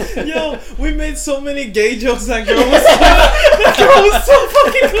her. Yo, we made so many gay jokes. That girl was so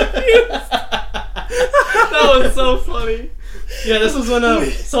fucking confused. That was so funny. Yeah, this was when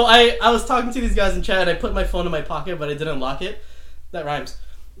so I was talking to these guys in chat, and I put my phone in my pocket, but I didn't lock it. That rhymes.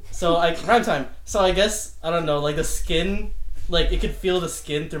 So rhyme time. So I guess, I don't know, like the skin, like it could feel the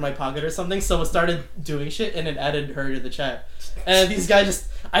skin through my pocket or something, so it started doing shit, and it added her to the chat. And these guys just,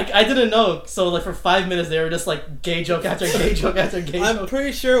 I didn't know, so like for 5 minutes they were just like gay joke after gay joke after gay joke. I'm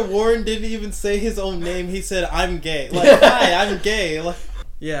pretty sure Warren didn't even say his own name. He said, I'm gay. Like, hi, I'm gay. Like,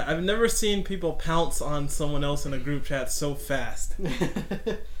 yeah, I've never seen people pounce on someone else in a group chat so fast.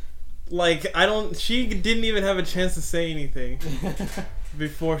 Like, she didn't even have a chance to say anything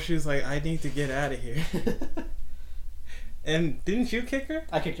before she was like, I need to get out of here. And didn't you kick her?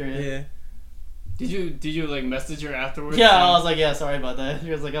 I kicked her. Yeah. Did you like message her afterwards? Yeah, I was like, yeah, sorry about that. She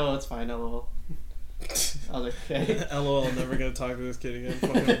was like, oh, it's fine, lol. I was like, okay. LOL, never gonna talk to this kid again.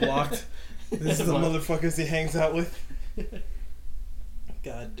 Fucking blocked. This is the motherfuckers he hangs out with.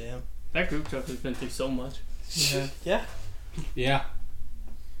 God damn. That group chat has been through so much. Yeah. Yeah.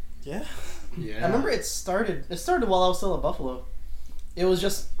 Yeah. Yeah. I remember it started while I was still at Buffalo. It was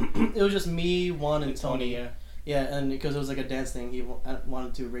just me, Juan, and Tony. Yeah. Yeah, and because it was like a dance thing, he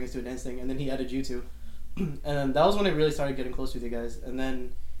wanted to bring us to a dance thing, and then he added you two. And then that was when it really started getting close with you guys. And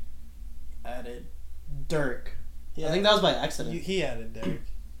then added Dirk. Yeah. I think that was by accident. He added Derek.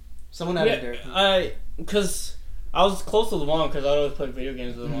 Someone added Dirk. Because I was close to Levon because I always play video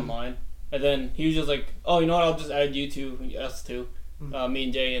games with him online. And then he was just like, oh, you know what, I'll just add you two, us two, me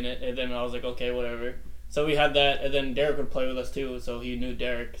and Jay in it. And then I was like, okay, whatever. So we had that, and then Derek would play with us too, so he knew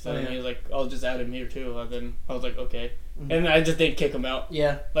Derek. So then he was like, I'll just add him here too. And then I was like, okay. And I just didn't kick him out.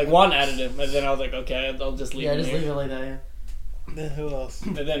 Yeah. Like, Juan added him, and then I was like, okay, I'll just leave him just here. leave it like that, yeah. Then who else?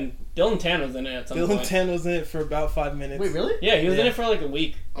 And then Dylan Tan was in it at some point. Dylan Tan was in it for about 5 minutes. Wait, really? Yeah, he was in it for like a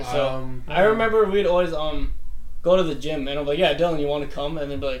week or so. I Um, remember we'd always go to the gym, and I'm like, yeah, Dylan, you want to come?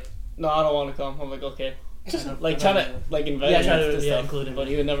 And then be like, no, I don't want to come. I'm like, okay. Like, trying to like invite him try to to stuff, include him. but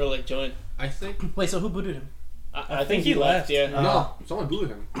he would never like join. I think. Wait, so who booted him? I think he left. Yeah. No, someone booed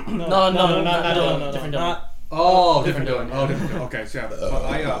him. No, not Dylan. Dylan. Different Dylan. Not Oh, different Dylan. Oh, different Dylan. Okay, so yeah. But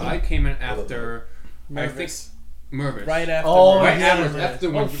I came in after. I think Mervis. Mervis. Right after. Oh, Mervis. Right yeah, after. Mervis. After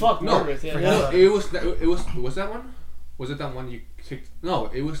Oh when fuck, no, nervous. Yeah. Forgot. no, it was that one? Was it that one you kicked? No,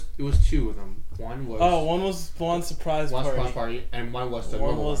 it was two of them. One was One was one surprise one party. surprise party, and one was the One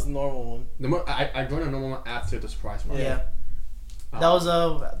normal was one. the normal one. I joined the normal one after the surprise party. Yeah. That was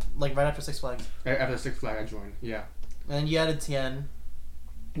like right after Six Flags. After Six Flags I joined. Yeah. And then you added Tien.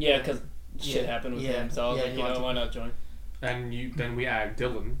 Yeah, because shit Yeah. happened with Yeah. him, so I was Yeah, like, you you know, want to- why not join? And then we added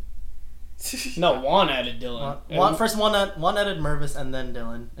Dylan. No, Juan added Dylan. First one added Mervis and then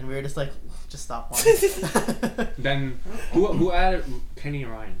Dylan, and we were just like, just stop one. Then who added Kenny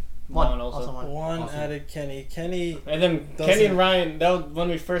and Ryan? Juan also. one. One Awesome. added Kenny. Kenny. And then Doesn't- Kenny and Ryan, that was when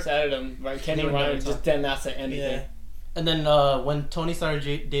we first added them, right? Kenny They and would Ryan never just talk. did not say anything. Yeah. And then when Tony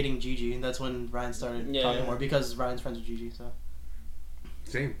started dating Gigi, that's when Ryan started Yeah, talking yeah. more because Ryan's friends with Gigi. So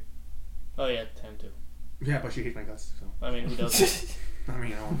Same. Oh yeah, Tam too. Yeah, but she hates my guts. So I mean, who doesn't? I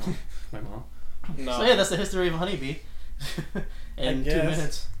mean, I don't know. My mom. No, so yeah, that's the history of Honeybee. In 2 guess.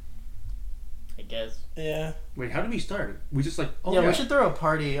 minutes. I guess. Yeah. Wait, how did we start? We just like We should throw a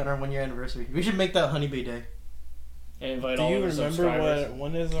party on our 1 year anniversary. We should make that Honeybee Day. And invite Do all you of our remember subscribers.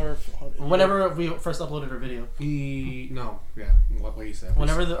 when is our? Whenever we first uploaded our video. What he said.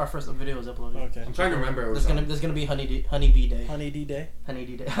 Whenever our first video was uploaded. Okay. I'm trying to remember. It was There's gonna be Honeybee Day. Honey D Day. Honeybee Day.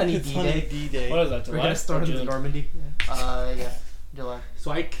 Honeybee It's Day. Honey D Day. What is that? We're July? gonna start Or in the June? Normandy. Yeah, July.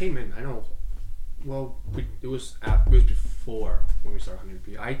 So I came in. I know. Well, it was before when we started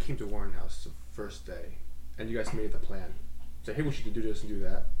Honeybee. I came to Warren House the first day, and you guys made the plan. Said, hey, we should do this and do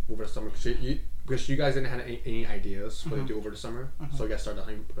that over the summer because you guys didn't have any ideas what to do over the summer. So you guys started the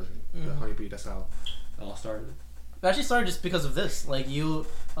Honeybee production. The Honeybee. That's how it all started. It actually started just because of this. Like you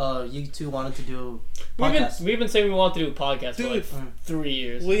two wanted to do podcasts. We've been saying we want to do a podcast for Dude. like 3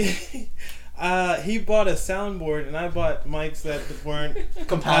 years. He bought a soundboard and I bought mics that weren't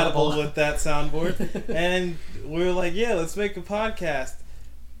compatible with that soundboard, and we were like, yeah, let's make a podcast.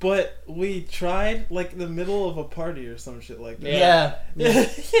 But we tried like in the middle of a party or some shit like that. Yeah.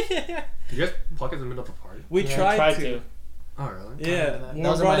 Yeah. Did you guys plug in the middle of a party? We Yeah, tried to. Oh, really? Yeah, That Warren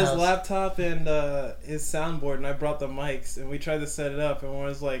was at brought my his house. laptop and his soundboard, and I brought the mics, and we tried to set it up, and Warren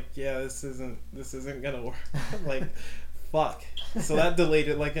was like, "Yeah, this isn't gonna work." I'm like, fuck. So that delayed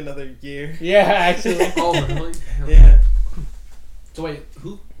it like another year. Yeah, actually. Oh, really? Yeah. So wait,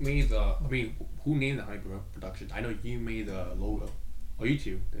 who made who named the Honeybee production? I know you made the logo. Oh, you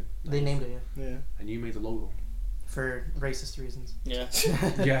two did. They named it, yeah. Yeah. And you made the logo. For racist reasons. Yeah.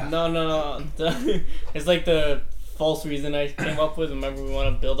 Yeah. No. It's like the false reason I came up with. Remember, we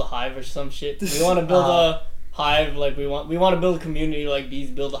want to build a hive or some shit. We want to build a hive, like we want to build a community like bees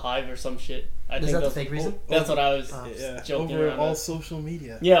build a hive or some shit. I Is think that the that's fake reason? That's what I was. Yeah. Joking Over around all with. social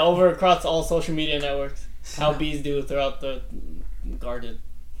media. Yeah, over across all social media networks. How bees do throughout the garden.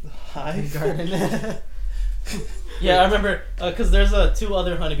 Hive. Garden. Yeah, I remember because there's 2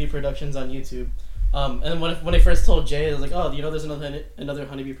 other Honeybee productions on YouTube. And when I first told Jay, I was like, "Oh, you know, there's another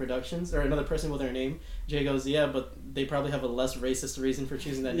Honeybee Productions or another person with their name." Jay goes, "Yeah, but they probably have a less racist reason for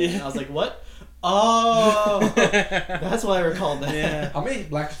choosing that name." Yeah. And I was like, "What? Oh, that's why I recalled that." Yeah. How many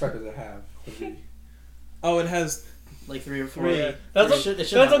black stripe does it have? Oh, it has Like 3 or 4. Three. Yeah. That's It what, should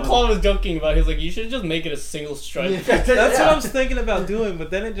that's have what one. Claude was joking about. He's like, you should just make it a single stripe. Yeah. That's what I was thinking about doing, but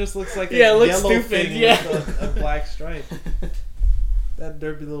then it just looks like a Yeah, it looks yellow stupid, thing yeah. with a black stripe. That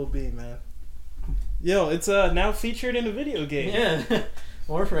derpy little bee, man. Yo, it's now featured in a video game. Yeah.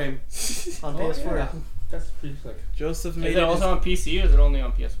 Warframe on PS4. yeah. That's pretty sick. Joseph Is made it it. also on PC or is it only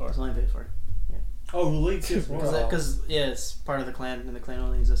on PS4? It's only on PS4. Oh, League PS4. Because yeah, it's part of the clan, and the clan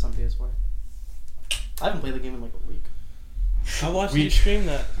only exists on PS4. I haven't played the game in like a week. I watched you stream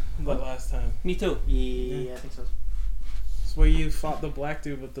that last time. Me too. Yeah, I think so. It's where you fought the black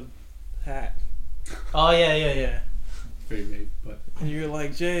dude with the hat. Oh yeah. Very vague, but And you were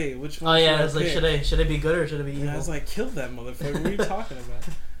like, Jay, which one Oh yeah, I should was like, pick? should I be good or should I be evil? And I was like, kill that motherfucker. What are you talking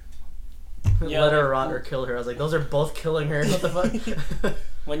about? Yeah, Let her like- rot or kill her. I was like, those are both killing her. What the fuck?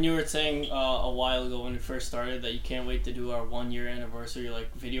 When you were saying a while ago when we first started that you can't wait to do our 1 year anniversary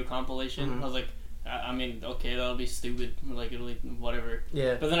like video compilation, Mhm. I was like, I mean, okay, that'll be stupid. Like it'll be whatever.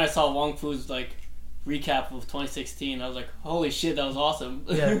 Yeah. But then I saw Wong Fu's like recap of 2016. I was like, holy shit, that was awesome.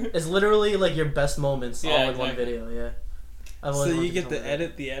 Yeah, it's literally like your best moments Yeah, all in one exactly. video. Yeah. I've So always you wanted get to something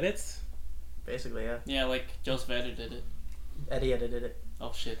edit the edits? basically, yeah. Yeah, like Joseph edited it. Eddie edited it.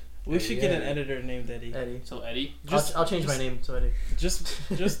 Oh shit. We should get an Yeah. editor named Eddie. Eddie. So Eddie, I'll change my name to Eddie. Just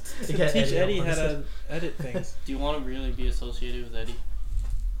to get teach Eddie Eddie on how this. to edit things. do you want to really be associated with Eddie?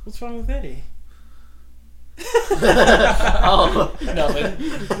 What's wrong with Eddie? Oh. Nothing.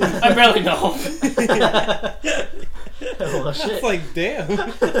 I barely know. Well, shit. It's like, damn.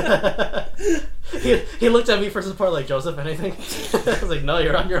 he looked at me for support like, Joseph, anything? I was like, no,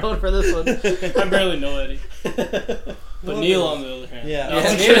 you're on your own for this one. I barely know Eddie. But Well, Neil, on the other hand. Yeah. No, Yeah,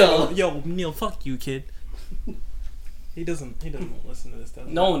 I'm Neil. kidding. Yo, Neil, fuck you, kid. He doesn't listen to this, does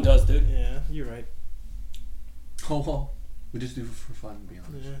he? No one does, dude. Yeah, you're right. oh well, we just do it for fun, to be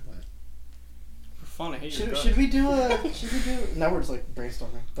honest. Yeah. But For fun, I hate your Should guts. we do now we're just like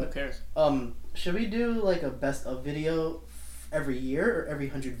brainstorming, Who but cares? should we do like a best of video every year or every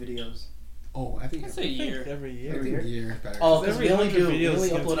 100 videos? oh, I think I'd it's say a I think year. every year. Every year? year better. Oh, 'Cause because every we only 100 videos is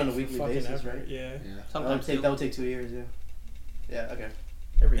gonna upload on a take weekly fucking basis, ever. right? Yeah. yeah. That would Sometimes take two. 2 years, yeah. Yeah, okay.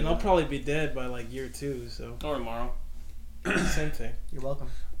 Every And year. I'll probably be dead by like year 2, so Or tomorrow. same thing. You're welcome.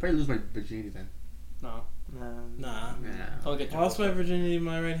 I'll probably lose my virginity then. No. Nah. Don't get I your lost my hopes up. virginity in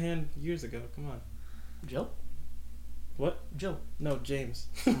my right hand years ago. Come on. Jill? What? Jill. No, James.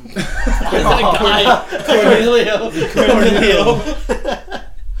 Is it a guy? Cornelio. Cornelio.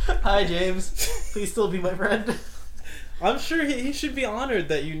 Hi, James. Please still be my friend. I'm sure he should be honored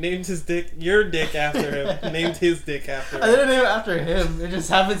that you named your dick after him. Named his dick after him. I didn't name it after him. It just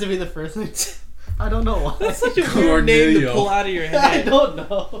happened to be the first name. I don't know why. That's such a weird name to Cornelio. pull out of your I head. don't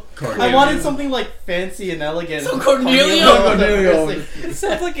know. Cornelio. I wanted something like fancy and elegant. So Cornelio? Cornelio. It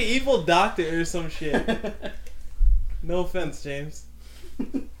sounds like an evil doctor or some shit. No offense, James.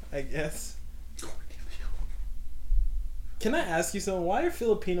 I guess. Can I ask you something? Why are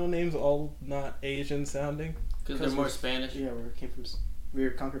Filipino names all not Asian sounding? Because they're more Spanish. Yeah, we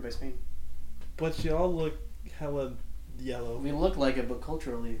were conquered by Spain. But you all look hella yellow. We look like it, but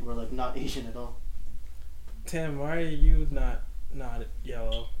culturally, we're like not Asian at all. Tim, why are you not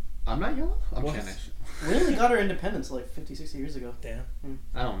yellow? I'm not yellow. I'm What? Spanish. We only got our independence like 50, 60 years ago. Damn.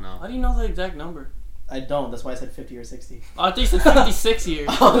 I don't know. How do you know the exact number? I don't. That's why I said 50 or 60. Oh, I think you said 56 years.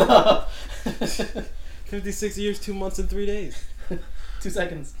 Oh no! 56 years, 2 months, and 3 days. 2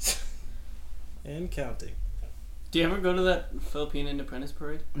 seconds. And counting. Do you ever go to that Philippine Independence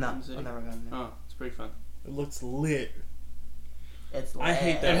Parade? No, in the city? I've never gotten there. Oh, it's pretty fun. It looks lit. It's I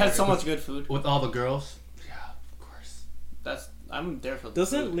hate It that. has so much good food. With all the girls. Yeah, of course. I'm there for the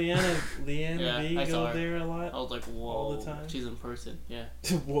Doesn't food. Leanne Yeah, V I saw go her. there a I lot? was like, whoa. All the time? She's in person. Yeah.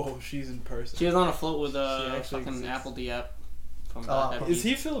 Whoa, she's in person. She was on a float with She actually fucking exists. Apple Diap from Oh, that. Is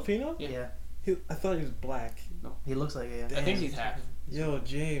he Filipino? Yeah. Yeah. I thought he was black. He looks like it, yeah. I think he's half. Yo,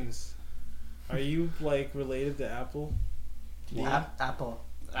 James, are you like related to Apple? Apple. Apple.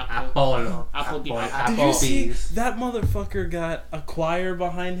 Apple Apple. Diap. Did you see Applebee's. that motherfucker got a choir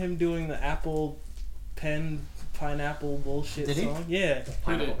behind him doing the Apple Pen pineapple bullshit Did he? song? Yeah,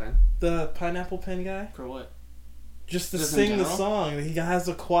 Pineapple pen. the pineapple pen guy. For what? Just to Just in sing the general? song. He has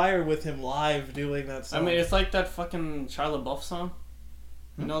a choir with him live doing that I song. mean, it's like that fucking Charlotte Buff song.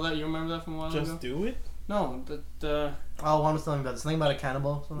 You know that? You remember that from a while Just ago? do it. No, the Oh, Juan was telling me about this thing about a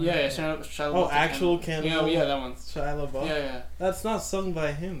cannibal. Something yeah, like yeah, that. Shia Oh, LaBeouf, actual the cannibal. Yeah, that one. Shia LaBeouf. Yeah. That's not sung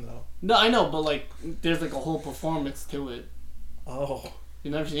by him though. No, I know, but like, there's like a whole performance to it. Oh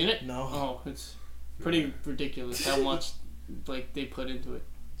You never seen it? no. Oh, it's pretty ridiculous how much like they put into it.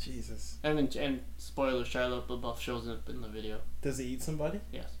 Jesus. And spoiler, Shia LaBeouf shows up in the video. Does he eat somebody?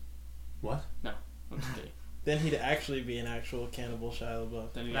 Yes. What? I'm just kidding. Then he'd actually be an actual cannibal Shia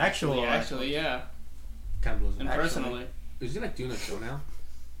LaBeouf. Then he Actual, actually, yeah. Cannibalism. And Actually. personally, Is he like doing a show now?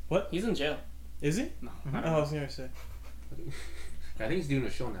 he's in jail. Is he? No. Oh, I was gonna say. I think he's doing a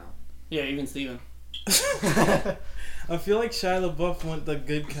show now. Yeah, even Steven. I feel like Shia LaBeouf went the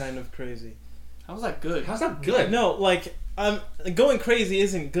good kind of crazy. How was that good? How's that good? No, like going crazy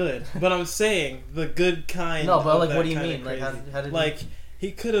isn't good, but I'm saying the good kind. No, but of like, that what do you kind of mean? Like, how did like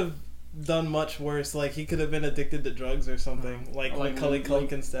he could have done much worse. Like he could have been addicted to drugs or something. Like Macaulay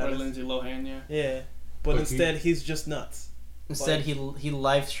Culkin Or status. Lindsay Lohan, yeah. Yeah, but Like instead he's just nuts. Instead, like- he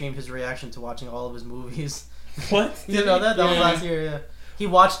live streamed his reaction to watching all of his movies. What? Did you know that? That was Yeah. last year. Yeah.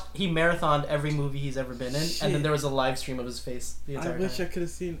 He marathoned every movie he's ever been in, and then there was a live stream of his face the I entire wish time. I could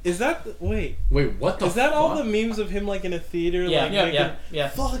have seen. Is that wait? Wait, what the Is that all the fuck? memes of him like in a theater? Yeah, like, yeah, making- yeah.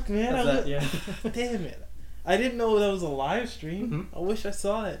 Fuck man, That's that, yeah. Damn it! I didn't know that was a live stream. Mhm. I wish I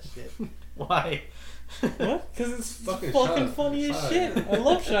saw that shit. Why? What? Because it's Fucking fucking Shia- funny as Shia. shit. I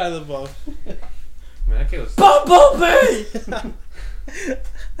love Shia LaBeouf. Man, that kid was... Bumblebee!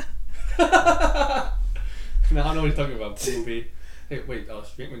 No, I know what he's talking about. The movie. Hey, wait,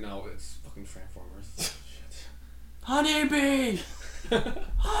 streaming now, it's fucking Transformers. Shit. Honeybee!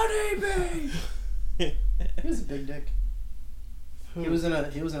 Honeybee! He was a big dick. He was in a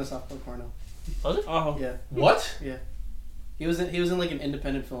softcore porno. Was it? Oh, Yeah, What? yeah. He was in like an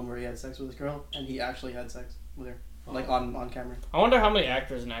independent film where he had sex with this girl, and he actually had sex with her, like on camera. I wonder how many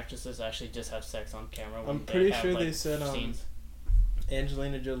actors and actresses actually just have sex on camera. When I'm pretty have, sure like, they said scenes.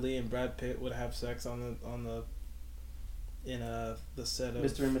 Angelina Jolie and Brad Pitt would have sex on the set of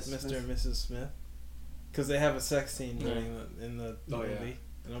Mr. and Mrs. Mr. Smith. and Mrs. Smith, because they have a sex scene Yeah. in the Oh, movie,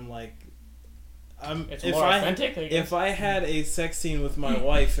 yeah. and I'm like, It's if more I authentic. I guess. if I had a sex scene with my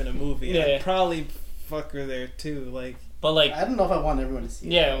wife in a movie, Yeah. I'd probably fuck her there too. Like But like, I don't know if I want everyone to see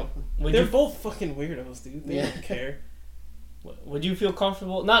it. yeah, would they're you both fucking weirdos, dude. They Yeah. don't care. would you feel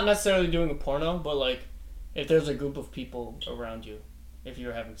comfortable? Not necessarily doing a porno, but like, if there's a group of people around you, if you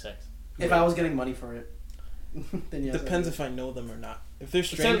were having sex. If I was getting money for it, then yes. Depends if I know them or not. If they're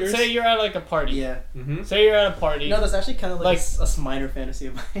strangers, Say you're at like a party. Yeah. Mm-hmm. Say you're at a party No, that's actually kind of like, Like- a minor fantasy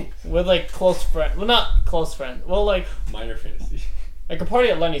of mine. with like close friends. Well, not close friends. Well, like Minor fantasy. a party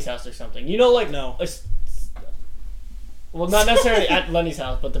at Lenny's house or something. You know, like No. Well, not necessarily at Lenny's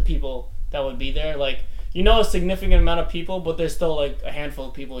house, but the people that would be there. Like, you know, a significant amount of people, but there's still like a handful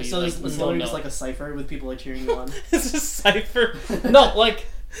of people you So like, it's don't literally know. just like a cipher with people like cheering you on. it's a cipher. No, like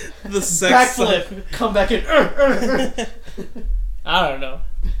The sex Backflip, come back in. I don't know.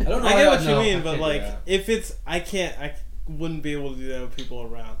 I don't know. I get what you no, mean, I but can't do like, that. if it's, I wouldn't be able to do that with people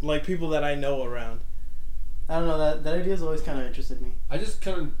around, like people that I know around. I don't know, that idea's always kind of interested me. I just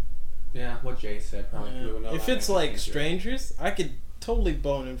couldn't. Yeah, what Jay said. Probably Yeah. really know If that. it's I like can't do it. strangers, I could totally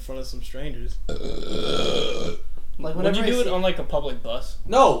bone in front of some strangers. Like Would whenever you I do it see- on like a public bus?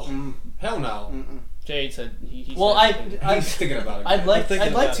 No, Mm, hell no. mm-mm. Jay said he Well, said He's thinking about it. I'd like thinking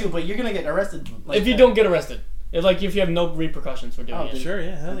to, about it. but you're gonna get arrested. Like if you that. don't get arrested, if you have no repercussions for doing Oh, it, dude. Sure,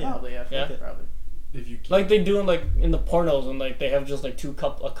 yeah, hell yeah. Probably, yeah. Yeah? Probably. If you like they do in like in the pornos and like they have just like a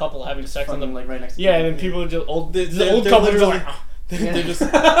couple having sex on Fucking the like right next to yeah, you. and then people just old They're- the old they're couple just literally- like They're just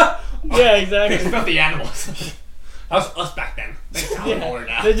yeah, exactly. It's about the animals. That was us back then. Thanks, I'm Yeah. older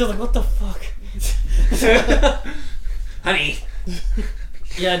now. They're just like, what the fuck? Honey.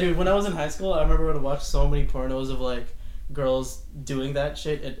 Yeah, dude. When I was in high school, I remember I would watch so many pornos of like girls doing that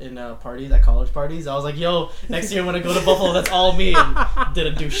shit in parties, at college parties. I was like, yo, next year when I go to Buffalo, that's all me, and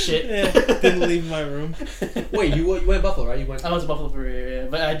didn't do shit. yeah, didn't leave my room. Wait, you went to Buffalo, right? You went. I went to Buffalo for a year, yeah,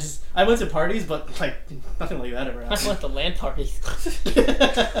 but I went to parties, but like nothing like that ever I happened. went to LAN parties.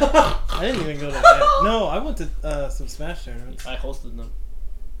 I didn't even go to that. No, I went to some Smash tournaments. I hosted them.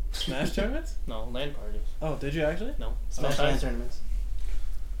 Smash tournaments? No, LAN parties. Oh, did you actually? No. Smash Sometimes- LAN tournaments.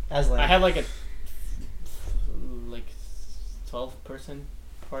 As I like had like a 12-person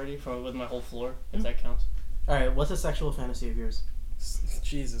party with my whole floor, if that counts. all right. What's a sexual fantasy of yours?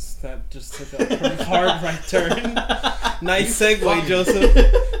 Jesus, that just took a hard right turn. Nice segue, Joseph.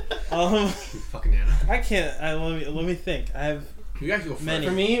 You fucking animal. I can't. Let me think. I have. You guys go first. Many.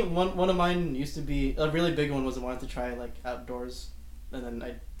 For me, one of mine used to be a really big one. Was I wanted to try like outdoors, and then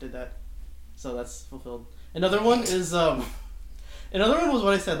I did that, so that's fulfilled. Another one is Another one was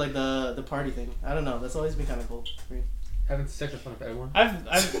what I said, like the party thing. I don't know. That's always been kind of cool for me. Having sex in front of everyone.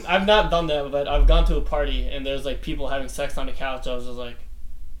 I've not done that, but I've gone to a party and there's like people having sex on the couch. I was just like,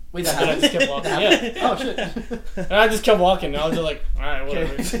 Wait, and I just kept walking. Yeah. Oh shit. And I just kept walking. And I was just like, all right,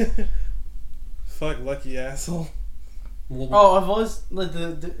 whatever. Fuck, lucky asshole. Oh, I've always like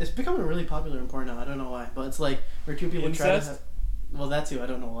it's becoming really popular in porn now. I don't know why, but it's like where two people try to Incest? have. Well, that too. I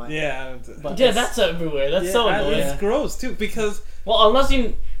don't know why. Yeah. But Yeah, it's- that's everywhere. That's yeah, so annoying. It's gross too because Well, unless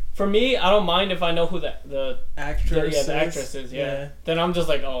you, for me, I don't mind if I know who the actress. actress is. Yeah. Then I'm just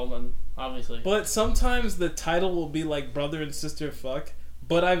like, oh, then obviously. But sometimes the title will be like brother and sister fuck.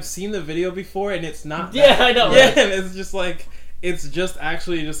 But I've seen the video before and it's not. Yeah, that. I know. Yeah, Right? and it's just like it's just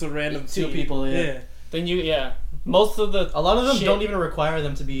actually just a random Two scene. people, yeah. Then most of the A lot of them shit- don't even require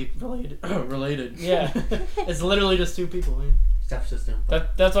them to be related. related. Yeah. It's literally just two people. Man. Stepsister.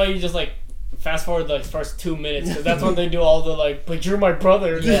 That's why you just like fast forward the first 2 minutes because that's when they do all the like, but you're my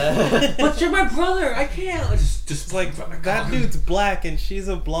brother. Yeah. But you're my brother. I can't. Just It's like that dude's black and she's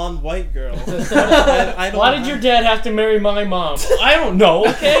a blonde white girl. I don't Why did your dad have to marry my mom? I don't know.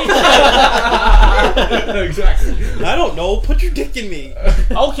 Okay. Exactly. I don't know. Put your dick in me.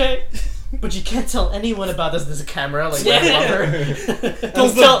 Okay. But you can't tell anyone about this. There's a camera, like Yeah. right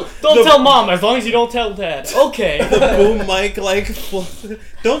above her. Don't tell mom as long as you don't tell dad. Okay. The boom mic like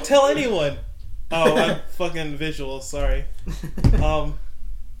don't tell anyone. Oh, I'm fucking visual. Sorry.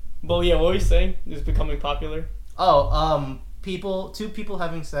 But yeah, what were you saying? It's becoming popular. Two people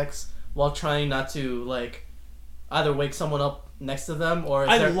having sex while trying not to like either wake someone up next to them or if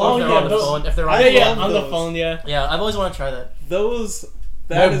I they're, love or if they're on the those. phone. If they're on I the Yeah, phone. love on the those. phone. Yeah. Yeah, I've always wanted to try that.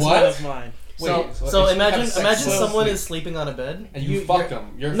 That Wait, is what? one of mine. So if you imagine have sex imagine with- someone is sleeping on a bed and you you're- fuck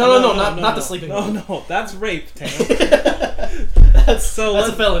them. You're No, not the sleeping No, one. no, that's rape, Tam. that's So that's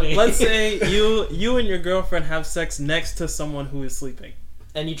a felony. Let's say you and your girlfriend have sex next to someone who is sleeping,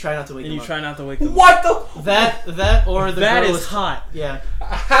 and you try not to wake and them you up. try not to wake them up. What the? That or the That girl is hot. Yeah.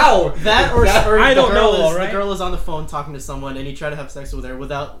 How? That or I the don't girl know, is alright? the girl is on the phone talking to someone and you try to have sex with her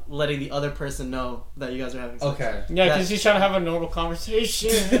without letting the other person know that you guys are having sex. Okay. Yeah, That- because she's trying to have a normal conversation.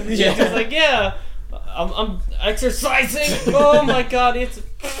 Yeah. She's like, yeah, I'm exercising. Oh my god, it's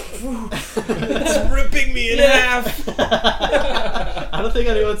It's ripping me in half. I don't think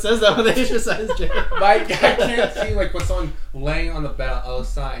anyone says that when they exercise, Jay. I can't see like when someone laying on the bed on the other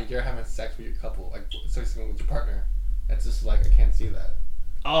side and you're having sex with your couple, like sex with your partner. That's just like I can't see that.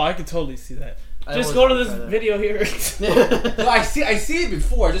 Oh, I can totally see that. I just always go to wanna this try that. video here. But I see it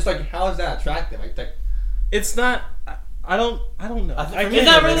before. Just like how is that attractive? Like It's not. I don't know. I think I for me It's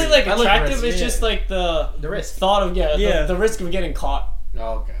can't- not really like I like attractive. risk, It's yeah. just like the risk. thought of Yeah. the risk of getting caught.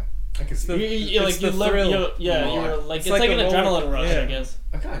 oh, okay. I can see. The- You it's like you the live, thrill. you're like It's it's like like a an roller- adrenaline rush, yeah. I guess.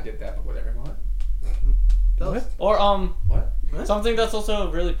 I kind of did that, but whatever. What? What? Or What? something that's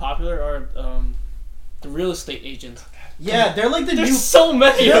also really popular are the real estate agents. Yeah, they're like the There's new so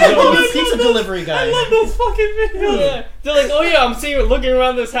many they're of like the those. new pizza delivery guy. I love those fucking videos. Yeah, they're like, oh yeah, I'm seeing looking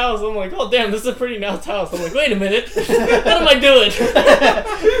around this house. I'm like, oh damn, this is a pretty nice house. I'm like, wait a minute, what am I doing?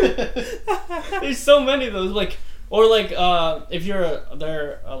 There's so many of those. Like, or like, if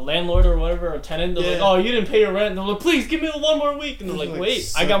they're a landlord or whatever, or a tenant, they're like, Yeah. oh, you didn't pay your rent. And they're like, please give me one more week. And they're like, Like, wait,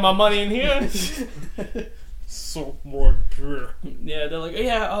 so- I got my money in here. So more beer. Yeah, they're like,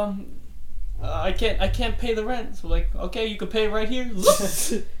 yeah, I can't pay the rent. So like, okay, you can pay it right here.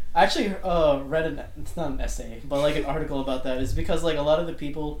 I actually read it's not an essay, but like an article about that. Is because like a lot of the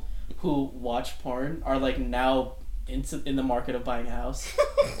people who watch porn are like now in the market of buying a house.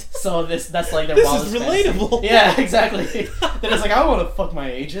 So that's like their This wildest is fantasy. relatable. Yeah, exactly. Then it's like I want to fuck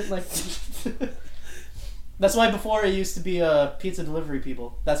my agent. Like that's why before it used to be pizza delivery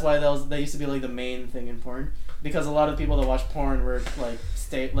people. That's why they used to be like the main thing in porn because a lot of people that watch porn were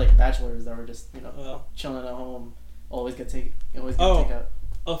like bachelors that were just Well, chilling at home. Always get Oh. takeout.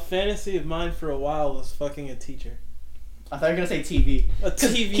 a fantasy of mine for a while was fucking a teacher. I thought you were gonna say TV. A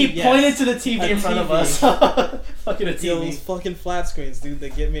TV. He yes. pointed to the TV A in front of TV. us. Fucking a Yo, those TV. fucking flat screens, dude. They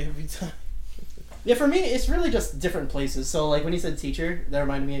get me every time. Yeah, for me, it's really just different places. So, like, when you said teacher, that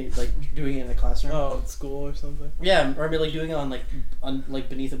reminded me of, like, doing it in a classroom. Oh, at school or something. Yeah, or maybe, like, doing it on, like,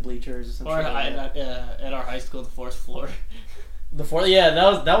 beneath the bleachers or something. Or like that. at our high school, the fourth floor. The fourth, yeah,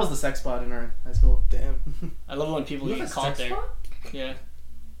 that was the sex spot in our high school. Damn. I love when people You get have a caught sex there. spot? Yeah.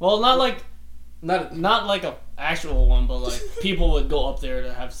 Well, not like not like a actual one, but like people would go up there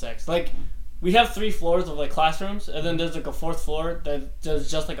to have sex. Like we have 3 floors of like classrooms, and then there's like a 4th floor that there's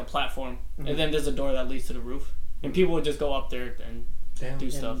just like a platform, and then there's a door that leads to the roof, and people would just go up there and Damn.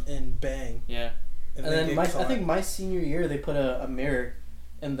 do stuff. And bang. Yeah. And then I think my senior year, they put a mirror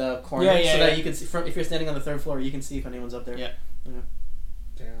in the corner Yeah, so that yeah. you can see, if you're standing on the 3rd floor, you can see if anyone's up there. Yeah.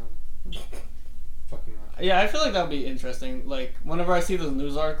 Damn. Fucking not. Yeah, I feel like that'd be interesting. Like, whenever I see those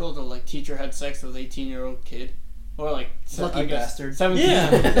news articles of, like, teacher had sex with 18-year-old kid. Or, like, Lucky I guess bastard. 17. Yeah.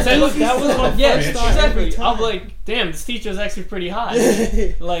 Look, that was my Yeah, first thought. Exactly. I'm like, damn, this teacher's actually pretty hot.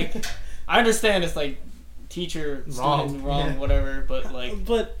 Like, I understand it's, like, teacher, student, wrong, Yeah. whatever, but, like...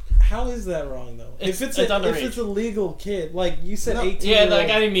 But how is that wrong though? It's if underage. it's a legal kid, like you said, No. 18. Yeah, like,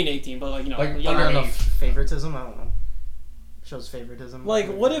 I didn't mean 18, but, like, you know, Like, younger I don't know. age. Favoritism? I don't know. Shows favoritism. Like,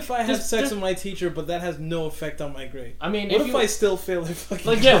 what if I have Just- sex just- with my teacher, but that has no effect on my grade? I mean, What if if you... I still fail their fucking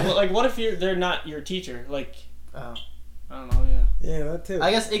Like, yeah, job? well, like, what if they're not your teacher? Like, Oh. I don't know, yeah. Yeah, that too.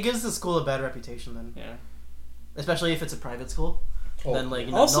 I guess it gives the school a bad reputation then. Yeah. Especially if it's a private school. Oh. Then, like,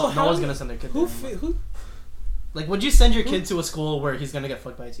 you know, Also, no how one's do- going to send their kid who there anymore. who? Like, would you send your kid to a school where he's going to get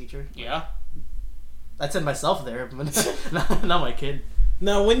fucked by a teacher? Yeah. I'd send myself there, but not my kid.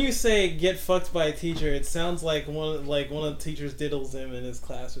 Now, when you say get fucked by a teacher, it sounds like one of the teachers diddles him in his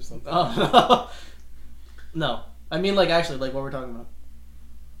class or something. Oh, no. I mean, like, actually, like, what we're talking about.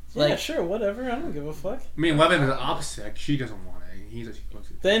 Yeah, Like, sure, whatever. I don't give a fuck. I mean, Levin is the opposite. Like, she doesn't want it. He's a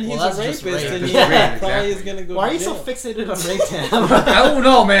pussy. Then he's Well, a that's just rapist, rape. and That's he rape, probably is exactly. gonna go. why are to you so jail. fixated on rape, Tam? I don't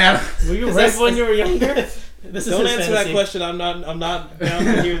know, man. Were you Is raped this- when you were younger? This Don't his answer that fantasy. question. I'm not down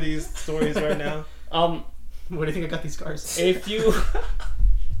to hear these stories right now. Where do you think I got these scars? If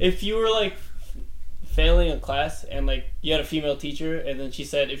you were like failing a class and like you had a female teacher and then she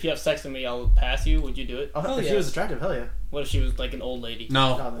said, if you have sex with me I'll pass you, would you do it? Oh, Hell if she yes. was attractive, hell yeah. What if she was like an old lady?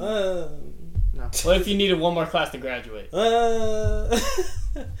 No. No, then- Uh, What if you needed one more class to graduate?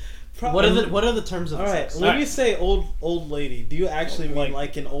 What are the terms of All the right. sex? When you say old lady, do you actually mean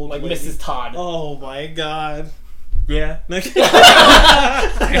like an old Like lady? Mrs. Todd. Oh my god. Yeah.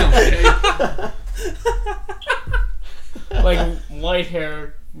 Like white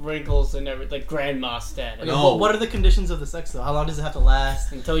hair, wrinkles and everything, like grandma status. Okay, No. what are the conditions of the sex though? How long does it have to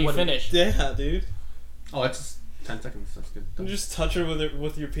last? Until you What- finish. Yeah, dude. Oh, it's just 10 seconds. That's good. You just touch her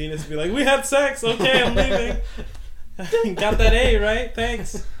with your penis and be like, "We had sex. Okay, I'm leaving." Got that A, right?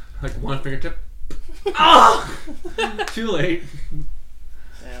 Thanks. Like one fingertip. Ah! Too late.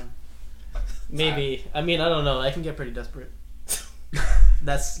 Damn. Maybe. I mean, I don't know. I can get pretty desperate.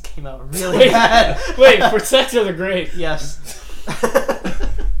 That's came out really Wait, bad. wait, for sex or the grade? Yes.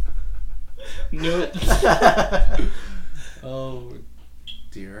 Knew it. Oh,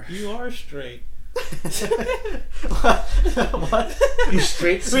 dear. You are straight. what? You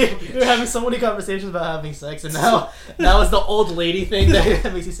straight. we were having so many conversations about having sex, and now it's the old lady thing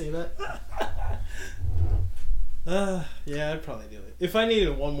that makes you say that. Yeah, I'd probably do it. If I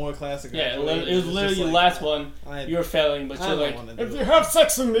needed one more class to Yeah, graduate, it was literally just the like, last one. I- You were failing, but I you're don't like, wanna do if it. you have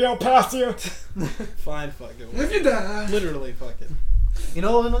sex with me, I'll pass you. Fine, fuck it. If you die. Literally, fuck it. You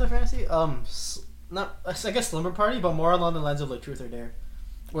know another fantasy? Not I guess slumber party, but more along the lines of like truth or dare,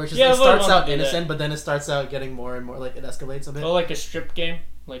 where it's just, Yeah, it I starts wouldn't out want to do innocent, but then it starts out getting more and more like it escalates a bit. Or like a strip game,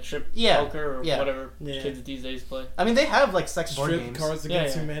 like strip Yeah, poker or yeah. whatever Yeah. kids these days play. I mean, they have like sex board Strip games. Cards Yeah,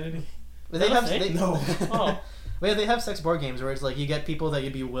 Against yeah. Humanity. But they Is that have a thing? No. Oh, Well, they have sex board games where it's like you get people that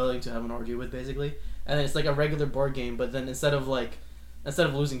you'd be willing to have an orgy with, basically, and then it's like a regular board game. But then instead of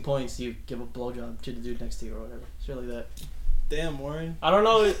losing points, you give a blowjob to the dude next to you or whatever. Shit like that. Damn, Warren. I don't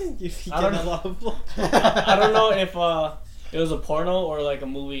know. You I get don't a know. lot of blood. I don't know if it was a porno or like a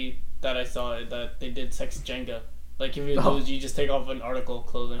movie that I saw that they did sex Jenga. Like if you Oh. lose, you just take off an article of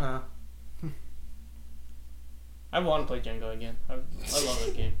clothing. Uh, I want to play Jenga again. I love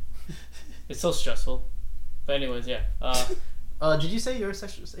that game. It's so stressful. But anyways, yeah. did you say your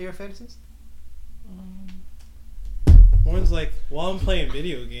fantasies? Warren's like, while I'm playing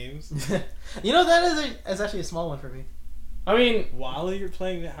video games, You know that is actually a small one for me. I mean, while you're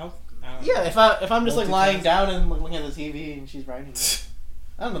playing the house. Yeah, if I'm just like lying Multitasking. down and looking at the TV and she's writing.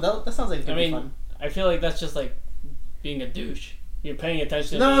 I don't know. That sounds like it's I gonna be mean, fun. I feel like that's just like being a douche. You're paying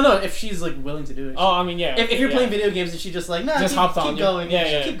attention. No. If she's like willing to do it. Oh, I mean, yeah. If you're yeah. playing video games and she just like, nah, just keep, hops on keep you. going, Yeah,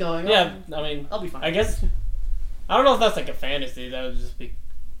 yeah. keep going. Yeah, I mean, I'll be fine. I guess. I don't know if that's like a fantasy. That would just be.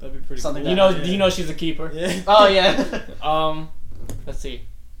 That'd be pretty Something cool. You know, Yeah. you know she's a keeper. Yeah. Oh yeah. Let's see.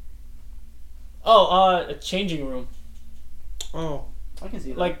 Oh, a changing room. Oh. I can see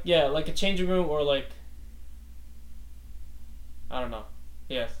that. Like like a changing room or like. I don't know.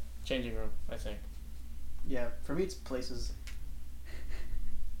 Yes, changing room. I think. yeah, for me it's places.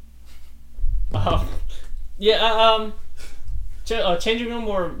 Yeah. Changing room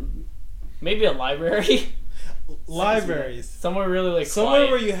or maybe a library. Libraries. Somewhere really like Somewhere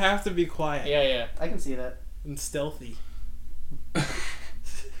quiet. where you have to be quiet Yeah. I can see that. and stealthy.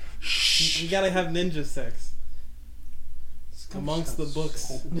 You gotta have ninja sex. Amongst the books.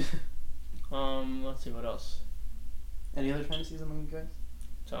 Let's see what else. Any other fantasies among you guys?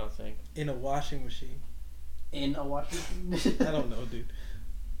 Trying to think. In a washing machine. In a washing machine? I don't know, dude.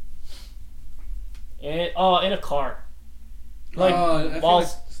 In a car. Like I feel while like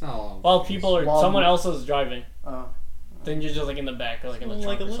it's not all. while people are While- someone else is driving, Oh. then you're just like in the back or like in the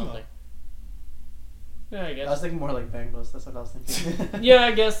Like trunk a or limo. something. Yeah, I I was guess. thinking more like Bang Bus. That's what I was thinking. Yeah,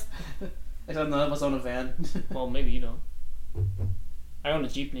 I guess. Except none of us own a van. Well, maybe you don't. I own a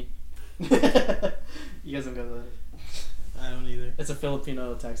jeepney. You guys don't got that. I don't either. It's a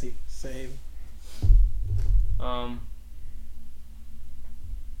Filipino taxi. Same. Um,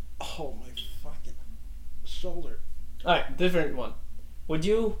 Oh my fucking shoulder. all right, different one. Would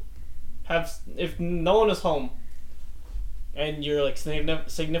you have if no one is home, and your like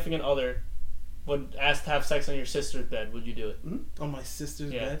significant other would ask to have sex on your sister's bed? Would you do it? On my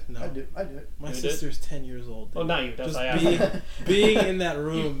sister's Yeah. bed? No. I do it. My You would do it? sister's 10 years old. Oh, dude. not you. That's Just why I asked. being in that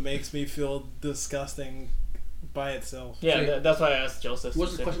room makes me feel disgusting by itself. Yeah, Sorry. that's why I asked Joseph.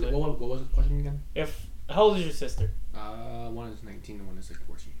 What's the question? specifically. What was the question again? If how old is your sister? One is 19 and one is like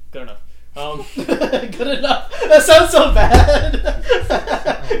 14. Good enough. Good enough. That sounds so bad.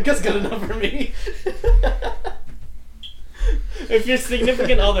 That's good enough for me. If your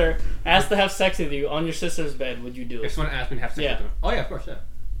significant other asked to have sex with you on your sister's bed, would you do If it? someone asked me to have sex Yeah. with them. Oh yeah, of course, yeah.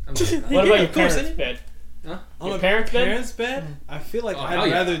 I'm down with that. What Yeah, about your of course, parents' any- bed? Huh? On Your a parents' bed? parents' bed? I feel like Oh, hell I'd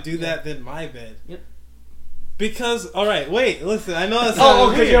yeah. rather do that than my bed. Yep. Because, alright, wait, listen, I know that's Oh,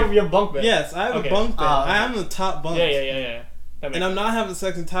 because weird. you have your bunk bed. Yes, I have Okay. a bunk bed. Oh, okay. I am the top bunk. Yeah. That makes And I'm sense. not having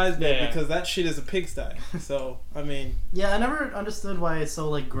sex in Ty's bed Yeah. because that shit is a pigsty. So, I mean, Yeah, I never understood why it's so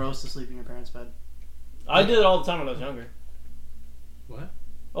like gross to sleep in your parents' bed. I did it all the time when I was younger. What?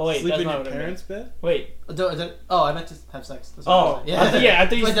 Oh wait, sleep that's in not your what I meant. parents' bed? Wait. I meant to have sex. That's what I Oh, was yeah. I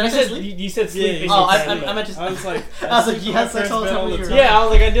thought you, Wait, did I you say said sleep? you said sleep. Yeah, in yeah. your Oh, parents' I bed. meant to. I was like, I was like, sleep you in had my sex all the parents' bed time when you were. Yeah, I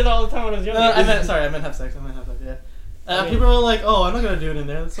was like, I did it all the time when I was younger. No, I meant have sex. Yeah. I mean- People were like, "Oh, I'm not gonna do it in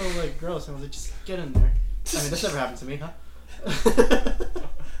there. That's so like gross." And I was like, "Just get in there." I mean, this never happened to me, huh?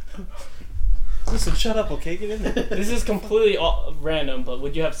 listen, shut up, okay? Get in there. This is completely random, but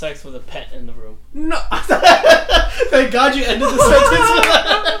would you have sex with a pet in the room? No. Thank God you ended the sentence with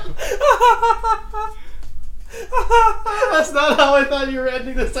that. That's not how I thought you were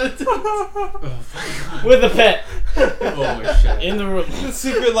ending the sentence. Oh my god. With a pet Oh shit. in the room. The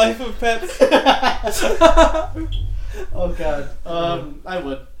secret life of pets. Oh God. I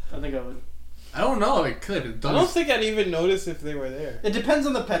would. I think I would. I don't know. It could. It I does. don't think I'd even notice if they were there. It depends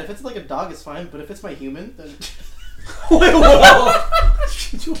on the pet. If it's like a dog, it's fine. But if it's my human, then. Wait, whoa.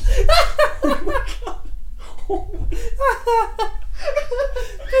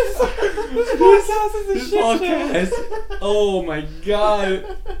 This house is a This shit show. podcast. Oh my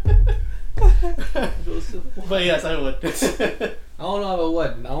god. But yes, I would. I don't know if I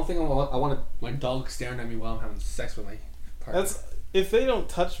would. I don't think I want my dog staring at me while I'm having sex with my partner. That's if they don't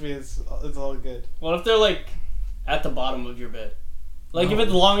touch me, it's all good. What if they're like at the bottom of your bed? Like if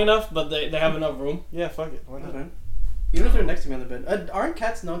it's long enough, but they have enough room. Yeah, fuck it. Why not? Okay. Even if they're next to me on the bed. Aren't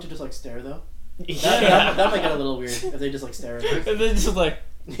cats known to just like stare though? Yeah. That might get a little weird if they just like stare at me. And then just like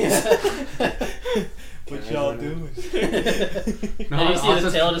Yeah. What y'all doing? No, And you see I'll the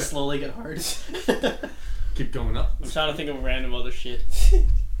just tail keep just it- slowly get hard. keep going up. I'm trying to think of random other shit.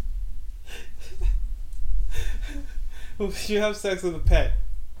 Would you have sex with a pet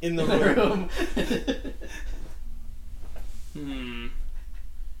in the room? I'm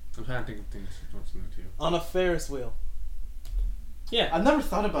trying to think of things. What's new too? On a Ferris wheel? Yeah, I've never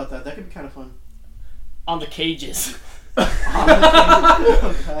thought about that. That could be kind of fun. on the cages.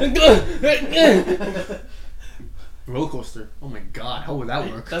 Roller coaster. Oh my god, how would that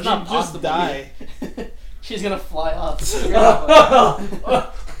work? That's You'd not just possible. die. She's gonna fly up.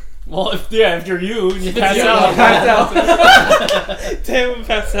 Well, if you're you, and you pass you, out. you pass Tam would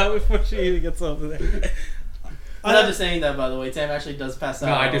pass out before she even gets over there. I'm not just saying that, by the way. Tam actually does pass out.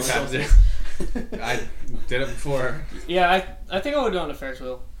 No, I on do roller pass coasters. I did it before. Yeah, I think I would do it on a Ferris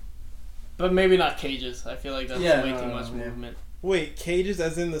wheel, but maybe not cages. I feel like that's Yeah, way no, too no, much yeah. movement. Wait, cages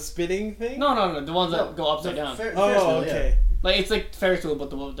as in the spitting thing? No, the ones that No, go upside the down. Ferris Oh, wheel, yeah. okay. Like it's like Ferris wheel, but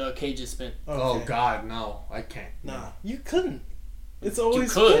the cages spin. Oh Okay. god, no, I can't. Nah, you couldn't. It's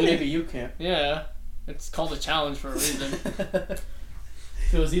always could, spinning. Maybe you can't. Yeah, it's called a challenge for a reason.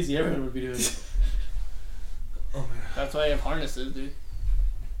 If it was easy, everyone would be doing it. Oh my god. That's why I have harnesses, dude.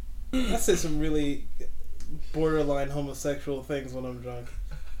 I say some really borderline homosexual things when I'm drunk.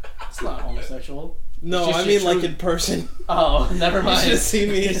 It's not homosexual. No, just I your mean like true- in person. Oh, never You mind. should see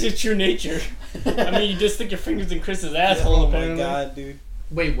me. It's your true nature. I mean, you just stick your fingers in Chris's asshole. Oh my apparently. god, dude.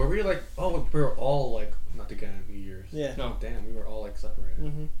 Wait, were we like? Oh, we were all like not together in years. Yeah. No, damn, we were all like separated.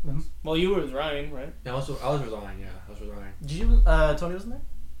 Mm-hmm. Well, you were with Ryan, right? Yeah, I was with Ryan. Yeah, I was with Ryan. Did you? Tony wasn't there.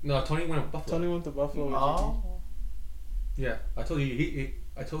 No, Tony went to Buffalo. Tony went to Buffalo with Oh. Yeah, I told you.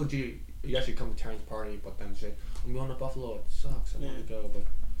 I told you you actually come to Terrence's party, but then she said, "I'm going to Buffalo. It sucks. I want to go." But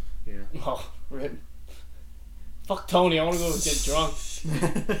yeah. Oh, rip. Fuck Tony. I want to go get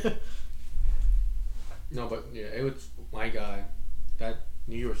drunk. No, but yeah, it was my guy. That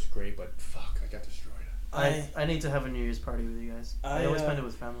New Year's great, but fuck, I got destroyed. I need to have a New Year's party with you guys. I always spend it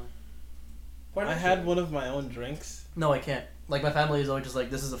with family. I had one of my own drinks. No, I can't. Like, my family is always just like,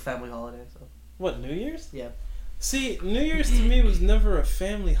 this is a family holiday, so. What, New Year's? Yeah. See, New Year's to me was never a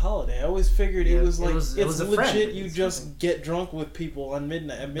family holiday. I always figured Yeah, it was like, it it's was a friend. legit, you It's just something. get drunk with people on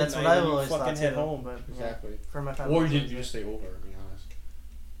midnight, at midnight That's what I and you always fucking thought head too, home. But, yeah, Exactly. for my family. Or it's you always just stay over, to be honest.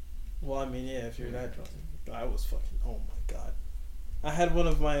 Well, I mean, yeah, if you're that drunk. I was fucking, oh my god. I had one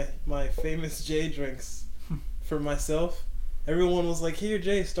of my famous J drinks for myself. Everyone was like, here,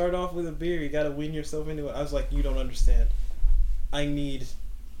 Jay, start off with a beer. You gotta wean yourself into it. I was like, you don't understand. I need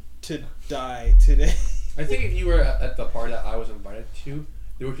to die today. I think if you were at the party that I was invited to,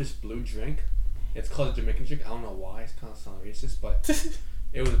 there was this blue drink. It's called a Jamaican drink. I don't know why. It's kind of sound racist, but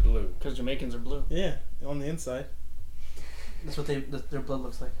it was blue. Because Jamaicans are blue. Yeah, on the inside. That's what their blood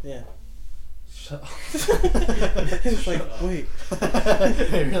looks like. Yeah. Shut up. It's like, wait,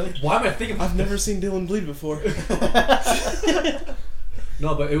 Really? Why am I thinking? I've never seen Dylan bleed before.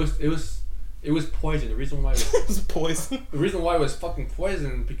 No, but it was poison. The reason why It was poison. it was fucking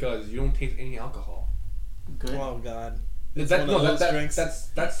poison because you don't taste any alcohol. Good. Oh god. That's one of those drinks. That's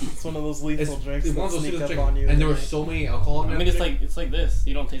It's one of those lethal drinks it's that one of those sneak little up drinks, on you. and there at was night. so many alcohol in I it. mean, it's like this.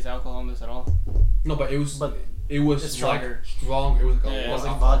 You don't taste alcohol in this at all. No, but it was But it was it's like stronger. strong. It was like Yeah, a it lot It's of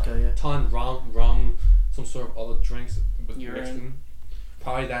like alcohol. vodka, yeah. Ton rum, some sort of other drinks with Urine. mixed in.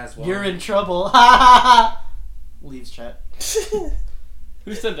 Probably that as well. You're in trouble. Leaves chat.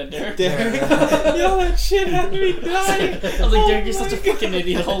 Who said that, Derek? Derek. Yeah. Yo, that shit had me dying. I was like, Derek, you're such a fucking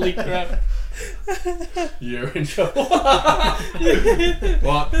idiot. Holy crap. You're in trouble.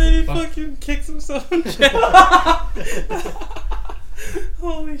 And then he fucking kicks himself in jail.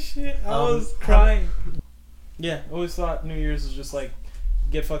 Holy shit. I was crying. Yeah, I always thought New Year's was just like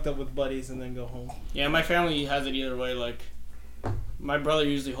get fucked up with buddies and then go home. Yeah, my family has it either way. Like, my brother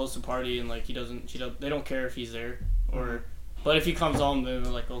usually hosts a party and like they don't care if he's there or, but if he comes home, then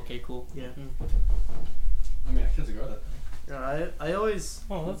they're like, okay, cool. Yeah. I mean, I kissed a girl that time. Yeah, I always.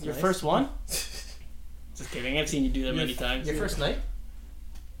 Oh, that's Your nice. first one? Just kidding. I've seen you do that many times. Your first night?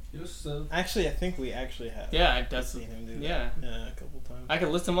 It was Actually, I think we actually have. Yeah, I've that's seen him do that. yeah. Yeah, a couple times. I could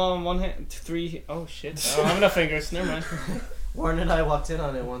list them all on one hand. 3. Oh shit! I don't have enough fingers. Never mind. Warren and I walked in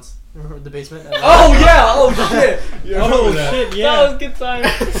on it once. Remember the basement? Oh yeah! Oh shit! Oh shit! Yeah. That was a good time.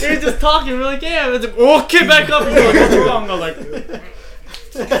 We were just talking. We're like, yeah. It's like, oh, get back up. And you're like, what's wrong? I'm like,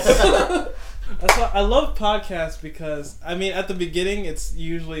 That's why I love podcasts because I mean at the beginning it's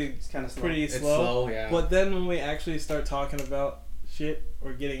usually kind of slow. pretty It's slow, slow, yeah. but then when we actually start talking about shit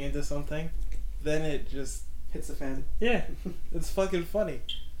or getting into something, then it just Hits the fan. yeah, it's fucking funny.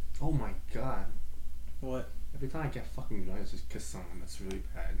 Oh my god! What? Every time I get fucking drunk, I just kiss someone. That's really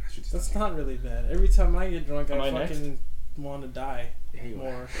bad. I should That's stop. not really bad. Every time I get drunk, Am I I next? fucking want to die Anyway.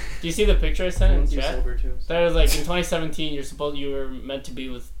 more. do you see the picture I sent in Once you're chat? sober too. so. That was like in 2017. You were meant to be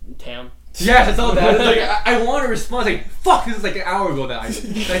with Tam. Yes, I saw that. It's like, I want to respond. Like, fuck, this is like an hour ago that I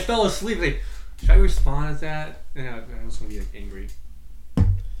fell asleep. Like, should I respond to that? And I was gonna be like angry.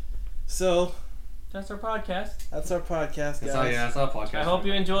 So That's our podcast. that's our podcast, guys. That's our podcast. I hope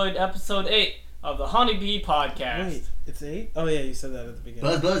you enjoyed episode 8 of the Honeybee Podcast. Wait, it's 8? Oh yeah, you said that at the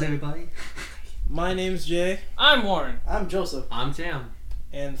beginning. Buzz, everybody. My name's Jay, I'm Warren. I'm Joseph. I'm Tam.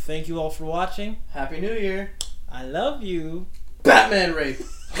 and thank you all for watching. Happy New Year. I love you. Batman rape.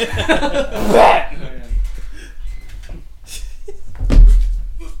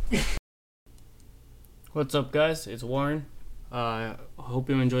 What's up, guys? It's Warren. I hope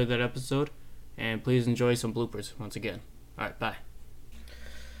you enjoyed that episode, and please enjoy some bloopers once again. All right, bye.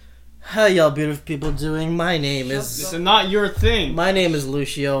 How y'all beautiful people doing? My name This is is not your thing.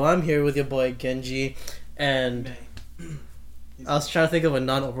 Lucio. I'm here with your boy Genji, and I was trying to think of a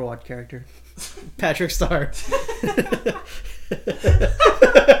non-Overwatch character. Patrick Star. I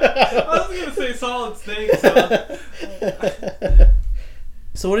was gonna say Solid Snake.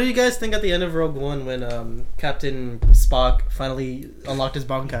 So what did you guys think at the end of Rogue One when Captain Spock finally unlocked his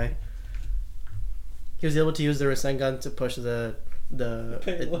Bankai? He was able to use the Rasengan to push the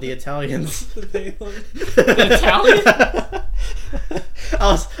Italians. The payload. Italian?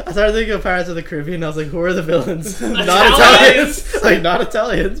 I started thinking of Pirates of the Caribbean. I was like, who are the villains? Not Italians? Italians. Like not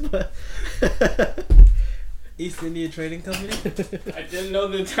Italians, but East India Trading Company. I didn't know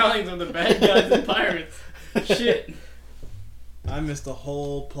the Italians were the bad guys and pirates. Shit. I missed the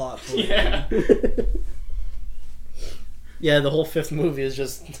whole plot point. Yeah. Yeah, the whole fifth movie is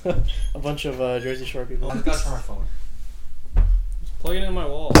just a bunch of Jersey Shore people. I gotta turn my phone. Plug it in my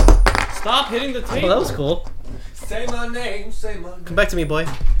wall. Stop hitting the Oh, table. that was cool. Say my name, say my name. Come back to me, boy.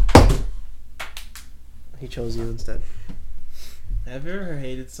 He chose you instead. Have you ever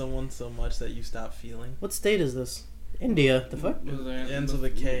hated someone so much that you stop feeling? What state is this? India. The fuck? Ends with a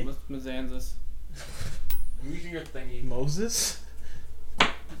K. Mizanzas. I'm using your thingy. Moses?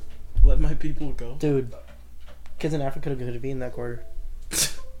 Let my people go. Dude, kids in Africa could have eaten that quarter.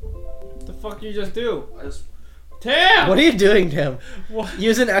 What the fuck you just do? I just Tam! What are you doing, Tim? What?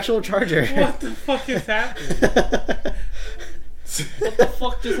 Use an actual charger. What the fuck is happening? What the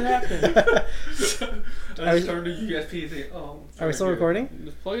fuck just happened? Are we- turned the USB thing. Oh. Are we still recording?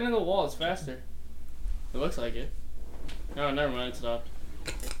 Just plug it in the wall. It's faster. It looks like it. No, never mind. It stopped.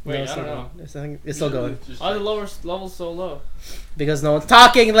 Wait, No, I it's don't still know. going. I think it's still going. Why are the lower levels so low? Because no one's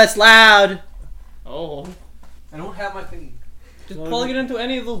talking less loud. Oh. I don't have my thingy. Just Plug plug it- it into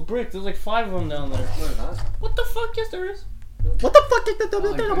any of those bricks. There's like 5 of them down there. No, it's not. What the fuck? Yes, there is. What the fuck is I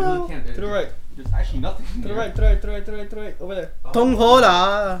really can't. To the right. There's actually nothing. To the right. To the right. To the right. To the right. To the right. Over there. Tung ho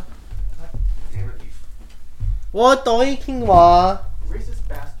la. Damn it, you What talking wa? racist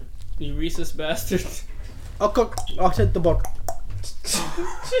bastard. You racist bastards. I'll set the book.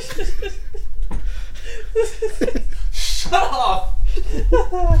 Shut up.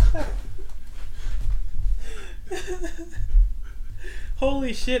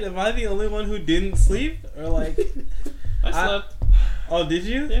 Holy shit, am I the only one who didn't sleep? Or like... I slept. Oh, did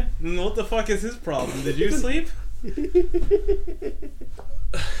you? Yeah. What the fuck is his problem? Did you sleep?